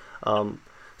Nationals.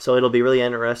 So it'll be really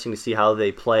interesting to see how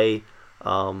they play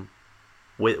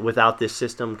without this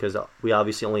system, because we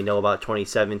obviously only know about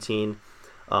 2017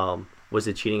 was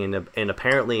it cheating, and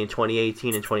apparently in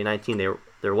 2018 and 2019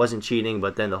 there wasn't cheating,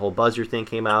 but then the whole buzzer thing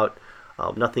came out.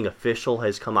 Nothing official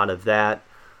has come out of that.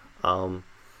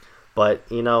 But,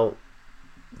 you know,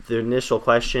 the initial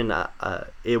question,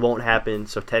 it won't happen,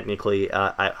 so technically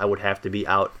I would have to be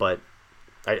out, but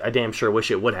I damn sure wish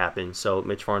it would happen. So,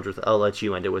 Mitch Farnsworth, I'll let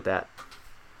you end it with that.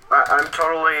 I'm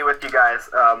totally with you guys.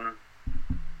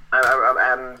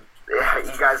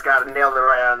 You guys got it nailed it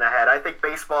right on the head. I think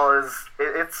baseball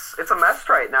it's a mess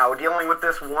right now, dealing with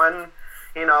this one.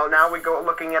 You know, now we go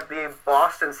looking at the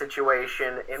Boston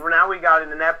situation, and now we got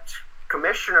an inept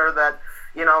commissioner that,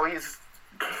 you know,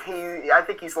 I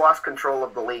think he's lost control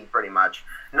of the league pretty much.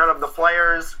 None of the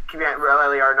players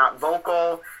really are not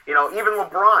vocal. You know, even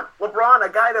LeBron, a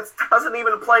guy that doesn't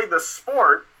even play the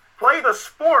sport,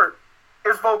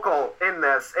 is vocal in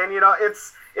this. And, you know,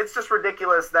 it's just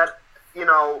ridiculous that, you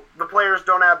know, the players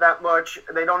don't have that much.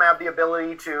 They don't have the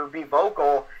ability to be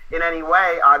vocal in any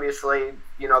way. Obviously,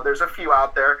 you know, there's a few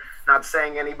out there, not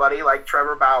saying anybody like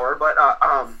Trevor Bauer, but,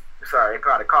 sorry, I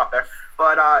got a cough there.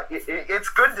 But it's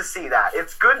good to see that.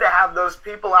 It's good to have those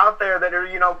people out there that are,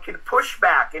 you know, can push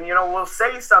back and, you know, will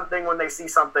say something when they see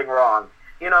something wrong.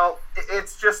 You know,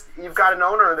 it's just, you've got an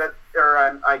owner that, or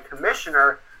a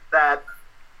commissioner that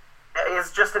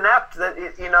is just inept, that,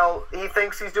 you know, he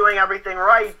thinks he's doing everything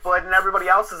right, but in everybody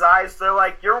else's eyes, they're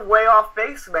like, you're way off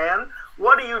base, man.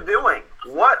 What are you doing?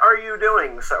 What are you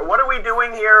doing? So what are we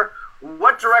doing here?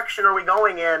 What direction are we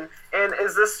going in? And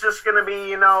is this just going to be,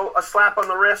 you know, a slap on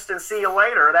the wrist and see you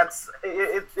later? It's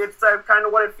kind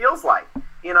of what it feels like.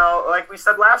 You know, like we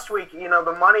said last week, you know,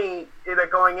 the money that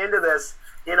going into this,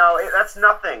 you know, that's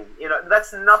nothing. You know,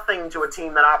 that's nothing to a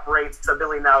team that operates a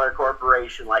billion-dollar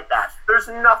corporation like that. There's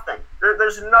nothing.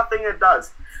 There's nothing it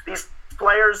does. These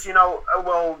players, you know,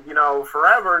 will, you know,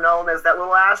 forever known as that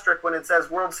little asterisk when it says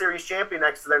World Series champion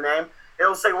next to their name.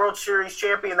 It'll say World Series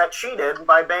champion that cheated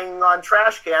by banging on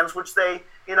trash cans, which they,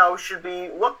 you know, should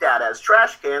be looked at as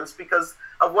trash cans because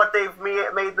of what they've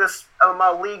made this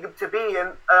league to be,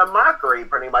 in a mockery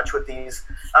pretty much with these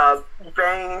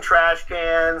banging trash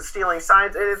cans, stealing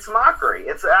signs. It's mockery.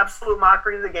 It's absolute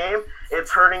mockery of the game. It's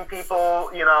hurting people,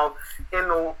 in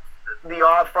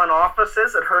the front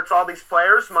offices. It hurts all these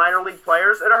players, minor league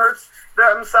players. It hurts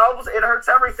themselves. It hurts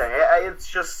everything. It's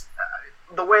just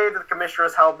the way that the commissioner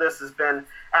has held this has been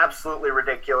absolutely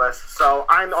ridiculous. So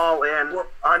I'm all in,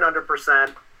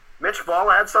 100%. Mitch Ball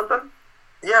had something?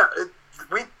 Yeah,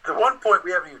 the one point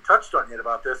we haven't even touched on yet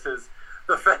about this is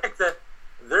the fact that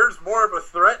there's more of a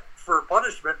threat for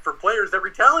punishment for players that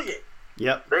retaliate.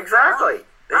 Yep. Exactly.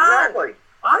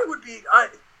 I would be.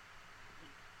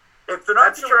 If they're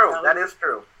not. That's true. That is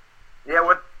true. Yeah,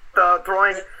 with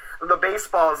throwing the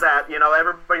baseballs at,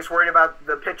 everybody's worried about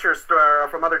the pitchers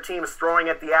from other teams throwing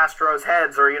at the Astros'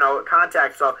 heads or,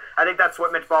 contact. So I think that's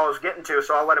what Mitch Ball is getting to,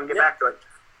 so I'll let him get back to it.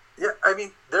 Yeah, I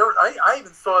mean, I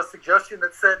even saw a suggestion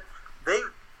that said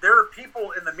there are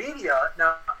people in the media.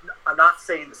 Now, I'm not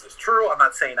saying this is true. I'm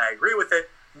not saying I agree with it,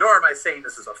 nor am I saying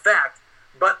this is a fact.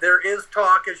 But there is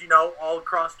talk, as you know, all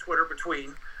across Twitter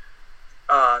between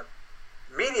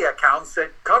media accounts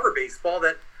that cover baseball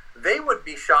that they would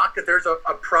be shocked that there's a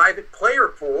private player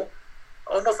pool,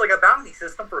 almost like a bounty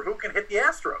system for who can hit the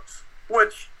Astros.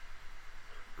 Which,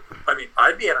 I mean,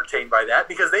 I'd be entertained by that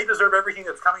because they deserve everything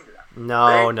that's coming to them.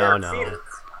 No.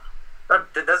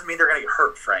 That doesn't mean they're going to get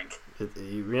hurt, Frank.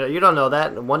 You don't know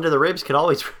that. One to the ribs could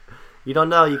always. You don't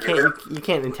know. You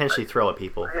can't intentionally throw at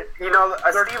people. Stephen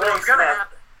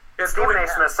A.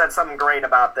 Smith said something great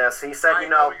about this. He said, I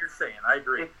know what you're saying. I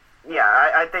agree.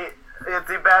 Yeah, I think it's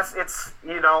the best. It's,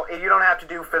 you don't have to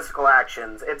do physical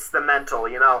actions. It's the mental,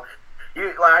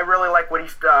 I really like what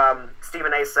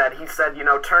Stephen A. said. He said,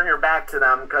 turn your back to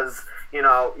them because,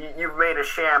 you've made a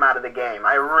sham out of the game.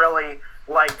 I really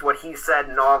liked what he said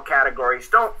in all categories.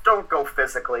 Don't go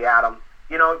physically at them.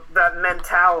 That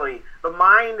mentality. The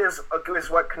mind is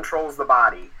what controls the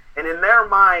body. And in their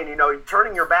mind,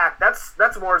 turning your back,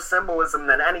 that's more symbolism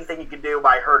than anything you can do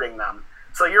by hurting them.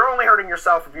 So you're only hurting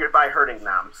yourself by hurting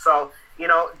them. So,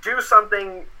 do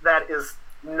something that is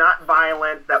not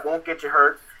violent, that won't get you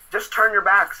hurt. Just turn your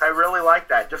backs. I really like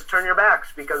that. Just turn your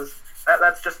backs because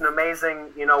that's just an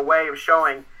amazing, way of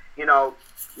showing,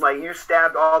 like you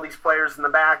stabbed all these players in the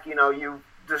back, you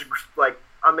just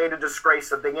made a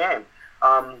disgrace of the game.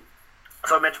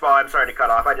 So Mitch Ball, I'm sorry to cut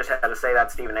off. I just had to say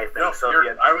that Stephen A. thing. No, so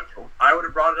I would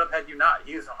have brought it up had you not.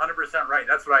 He's 100% right.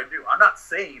 That's what I do. I'm not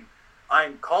saying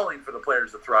I'm calling for the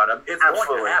players to throw at him. It's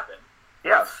going to happen.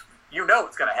 Yes. You know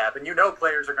it's going to happen. You know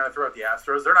players are going to throw at the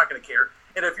Astros. They're not going to care.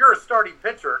 And if you're a starting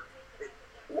pitcher,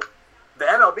 the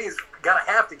MLB is going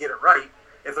to have to get it right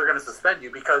if they're going to suspend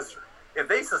you, because if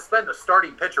they suspend a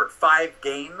starting pitcher 5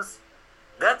 games,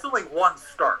 that's only one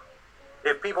start.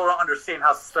 If people don't understand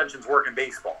how suspensions work in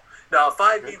baseball. Now, a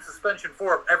 5-game suspension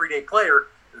for an everyday player,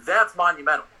 that's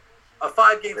monumental. A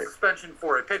 5-game suspension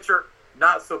for a pitcher,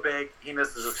 not so big. He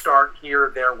misses a start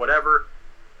here, there, whatever.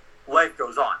 Life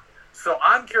goes on. So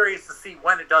I'm curious to see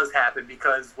when it does happen,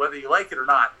 because whether you like it or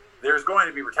not, there's going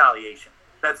to be retaliation.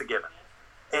 That's a given.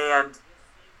 And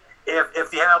if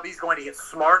the MLB is going to get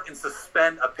smart and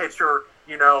suspend a pitcher,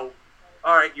 all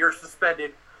right, you're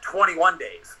suspended 21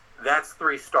 days. That's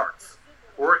 3 starts.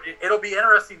 Or it'll be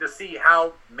interesting to see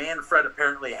how Manfred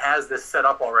apparently has this set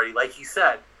up already. Like he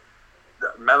said,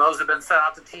 the memos have been sent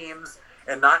out to teams,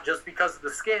 and not just because of the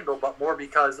scandal, but more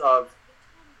because of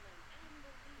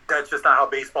that's just not how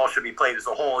baseball should be played as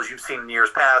a whole, as you've seen in years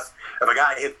past. If a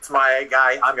guy hits my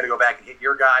guy, I'm going to go back and hit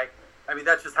your guy. I mean,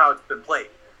 that's just how it's been played.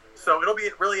 So it'll be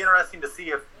really interesting to see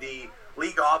if the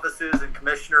league offices and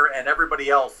commissioner and everybody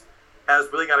else has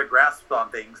really got a grasp on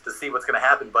things to see what's going to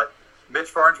happen. But Mitch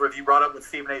Farnsworth, you brought up what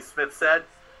Stephen A. Smith said.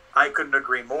 I couldn't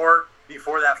agree more.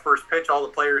 Before that first pitch, all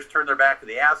the players turned their back to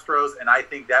the Astros, and I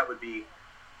think that would be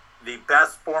the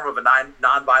best form of a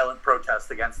non-violent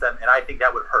protest against them, and I think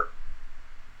that would hurt.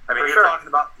 I mean,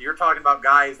 you're talking about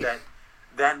guys that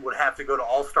then would have to go to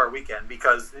All-Star Weekend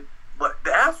because the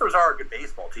Astros are a good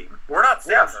baseball team. We're not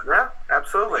saying yeah,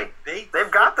 absolutely.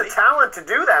 They've got the talent to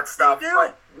do that stuff. They do.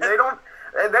 But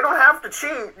they don't have to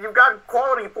cheat. You've got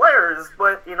quality players,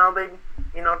 but they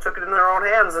took it in their own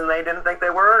hands, and they didn't think they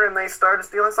were, and they started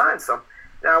stealing signs. So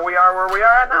now we are where we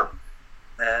are at now.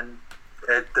 And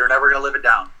they're never going to live it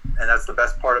down, and that's the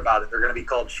best part about it. They're going to be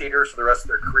called cheaters for the rest of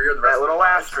their career. That little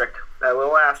asterisk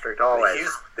always.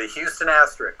 The Houston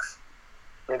Asterisks.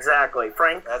 Exactly.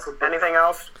 Frank, anything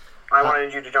else? I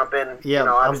wanted you to jump in. Yeah,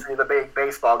 obviously the big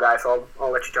baseball guy, so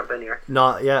I'll let you jump in here.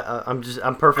 No, yeah,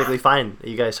 I'm perfectly fine.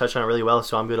 You guys touched on it really well,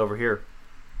 so I'm good over here.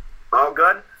 Oh,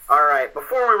 good. All right. right,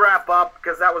 before we wrap up,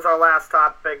 because that was our last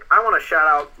topic, I want to shout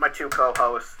out my two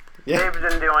co-hosts. Yeah. They've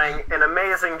been doing an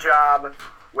amazing job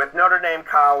with Notre Dame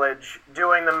College,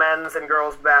 doing the men's and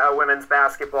women's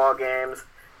basketball games,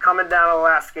 coming down to the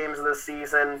last games of the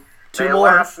season. Two more.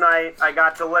 Last night, I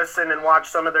got to listen and watch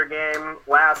some of their game.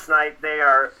 Last night, they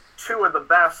are two of the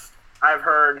best I've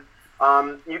heard.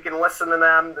 You can listen to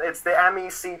them. It's the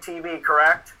MEC TV,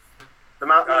 correct? The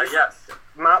Mountain East, Yes.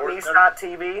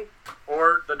 MountainEast.tv.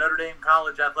 Or the Notre Dame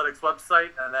College Athletics website,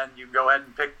 and then you can go ahead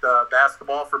and pick the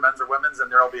basketball for men's or women's,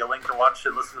 and there will be a link to watch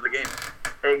and listen to the game.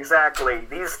 Exactly.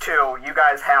 These two, you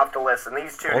guys have to listen.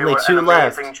 These two Only do two an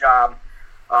left. amazing job.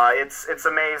 It's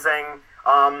amazing.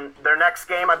 Their next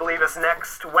game, I believe, is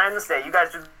next Wednesday. You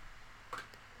guys do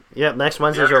Yep, next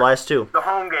Wednesday's your last two. the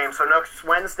home game. So next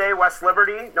Wednesday, West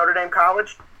Liberty, Notre Dame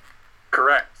College.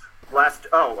 Correct.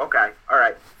 Okay. All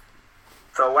right.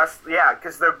 So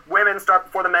because the women start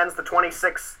before the men's, the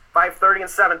 26th, 5:30 and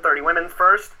 7:30. Women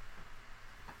first.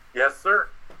 Yes, sir.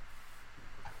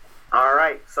 All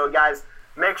right. So guys,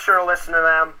 make sure to listen to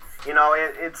them. You know,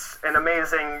 it's an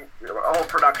amazing whole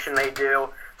production they do.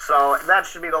 So that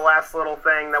should be the last little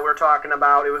thing that we're talking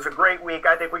about. It was a great week.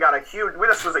 I think we got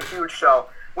this was a huge show.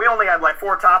 We only had like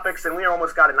 4 topics, and we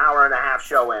almost got an hour and a half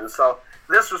show in. So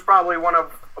this was probably one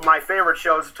of my favorite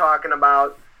shows talking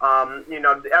about,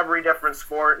 every different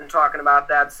sport and talking about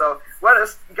that. So let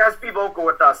us, you guys, be vocal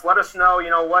with us. Let us know,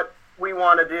 what we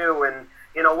want to do, and,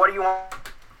 what do you want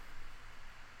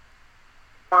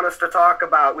us to talk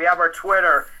about. We have our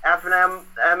Twitter, FNM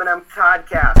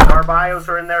Podcast. Our bios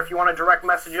are in there if you want to direct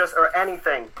message us or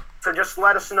anything. So just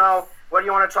let us know what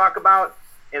you want to talk about.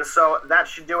 And so that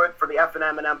should do it for the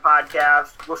FNM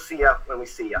Podcast. We'll see you when we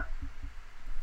see you.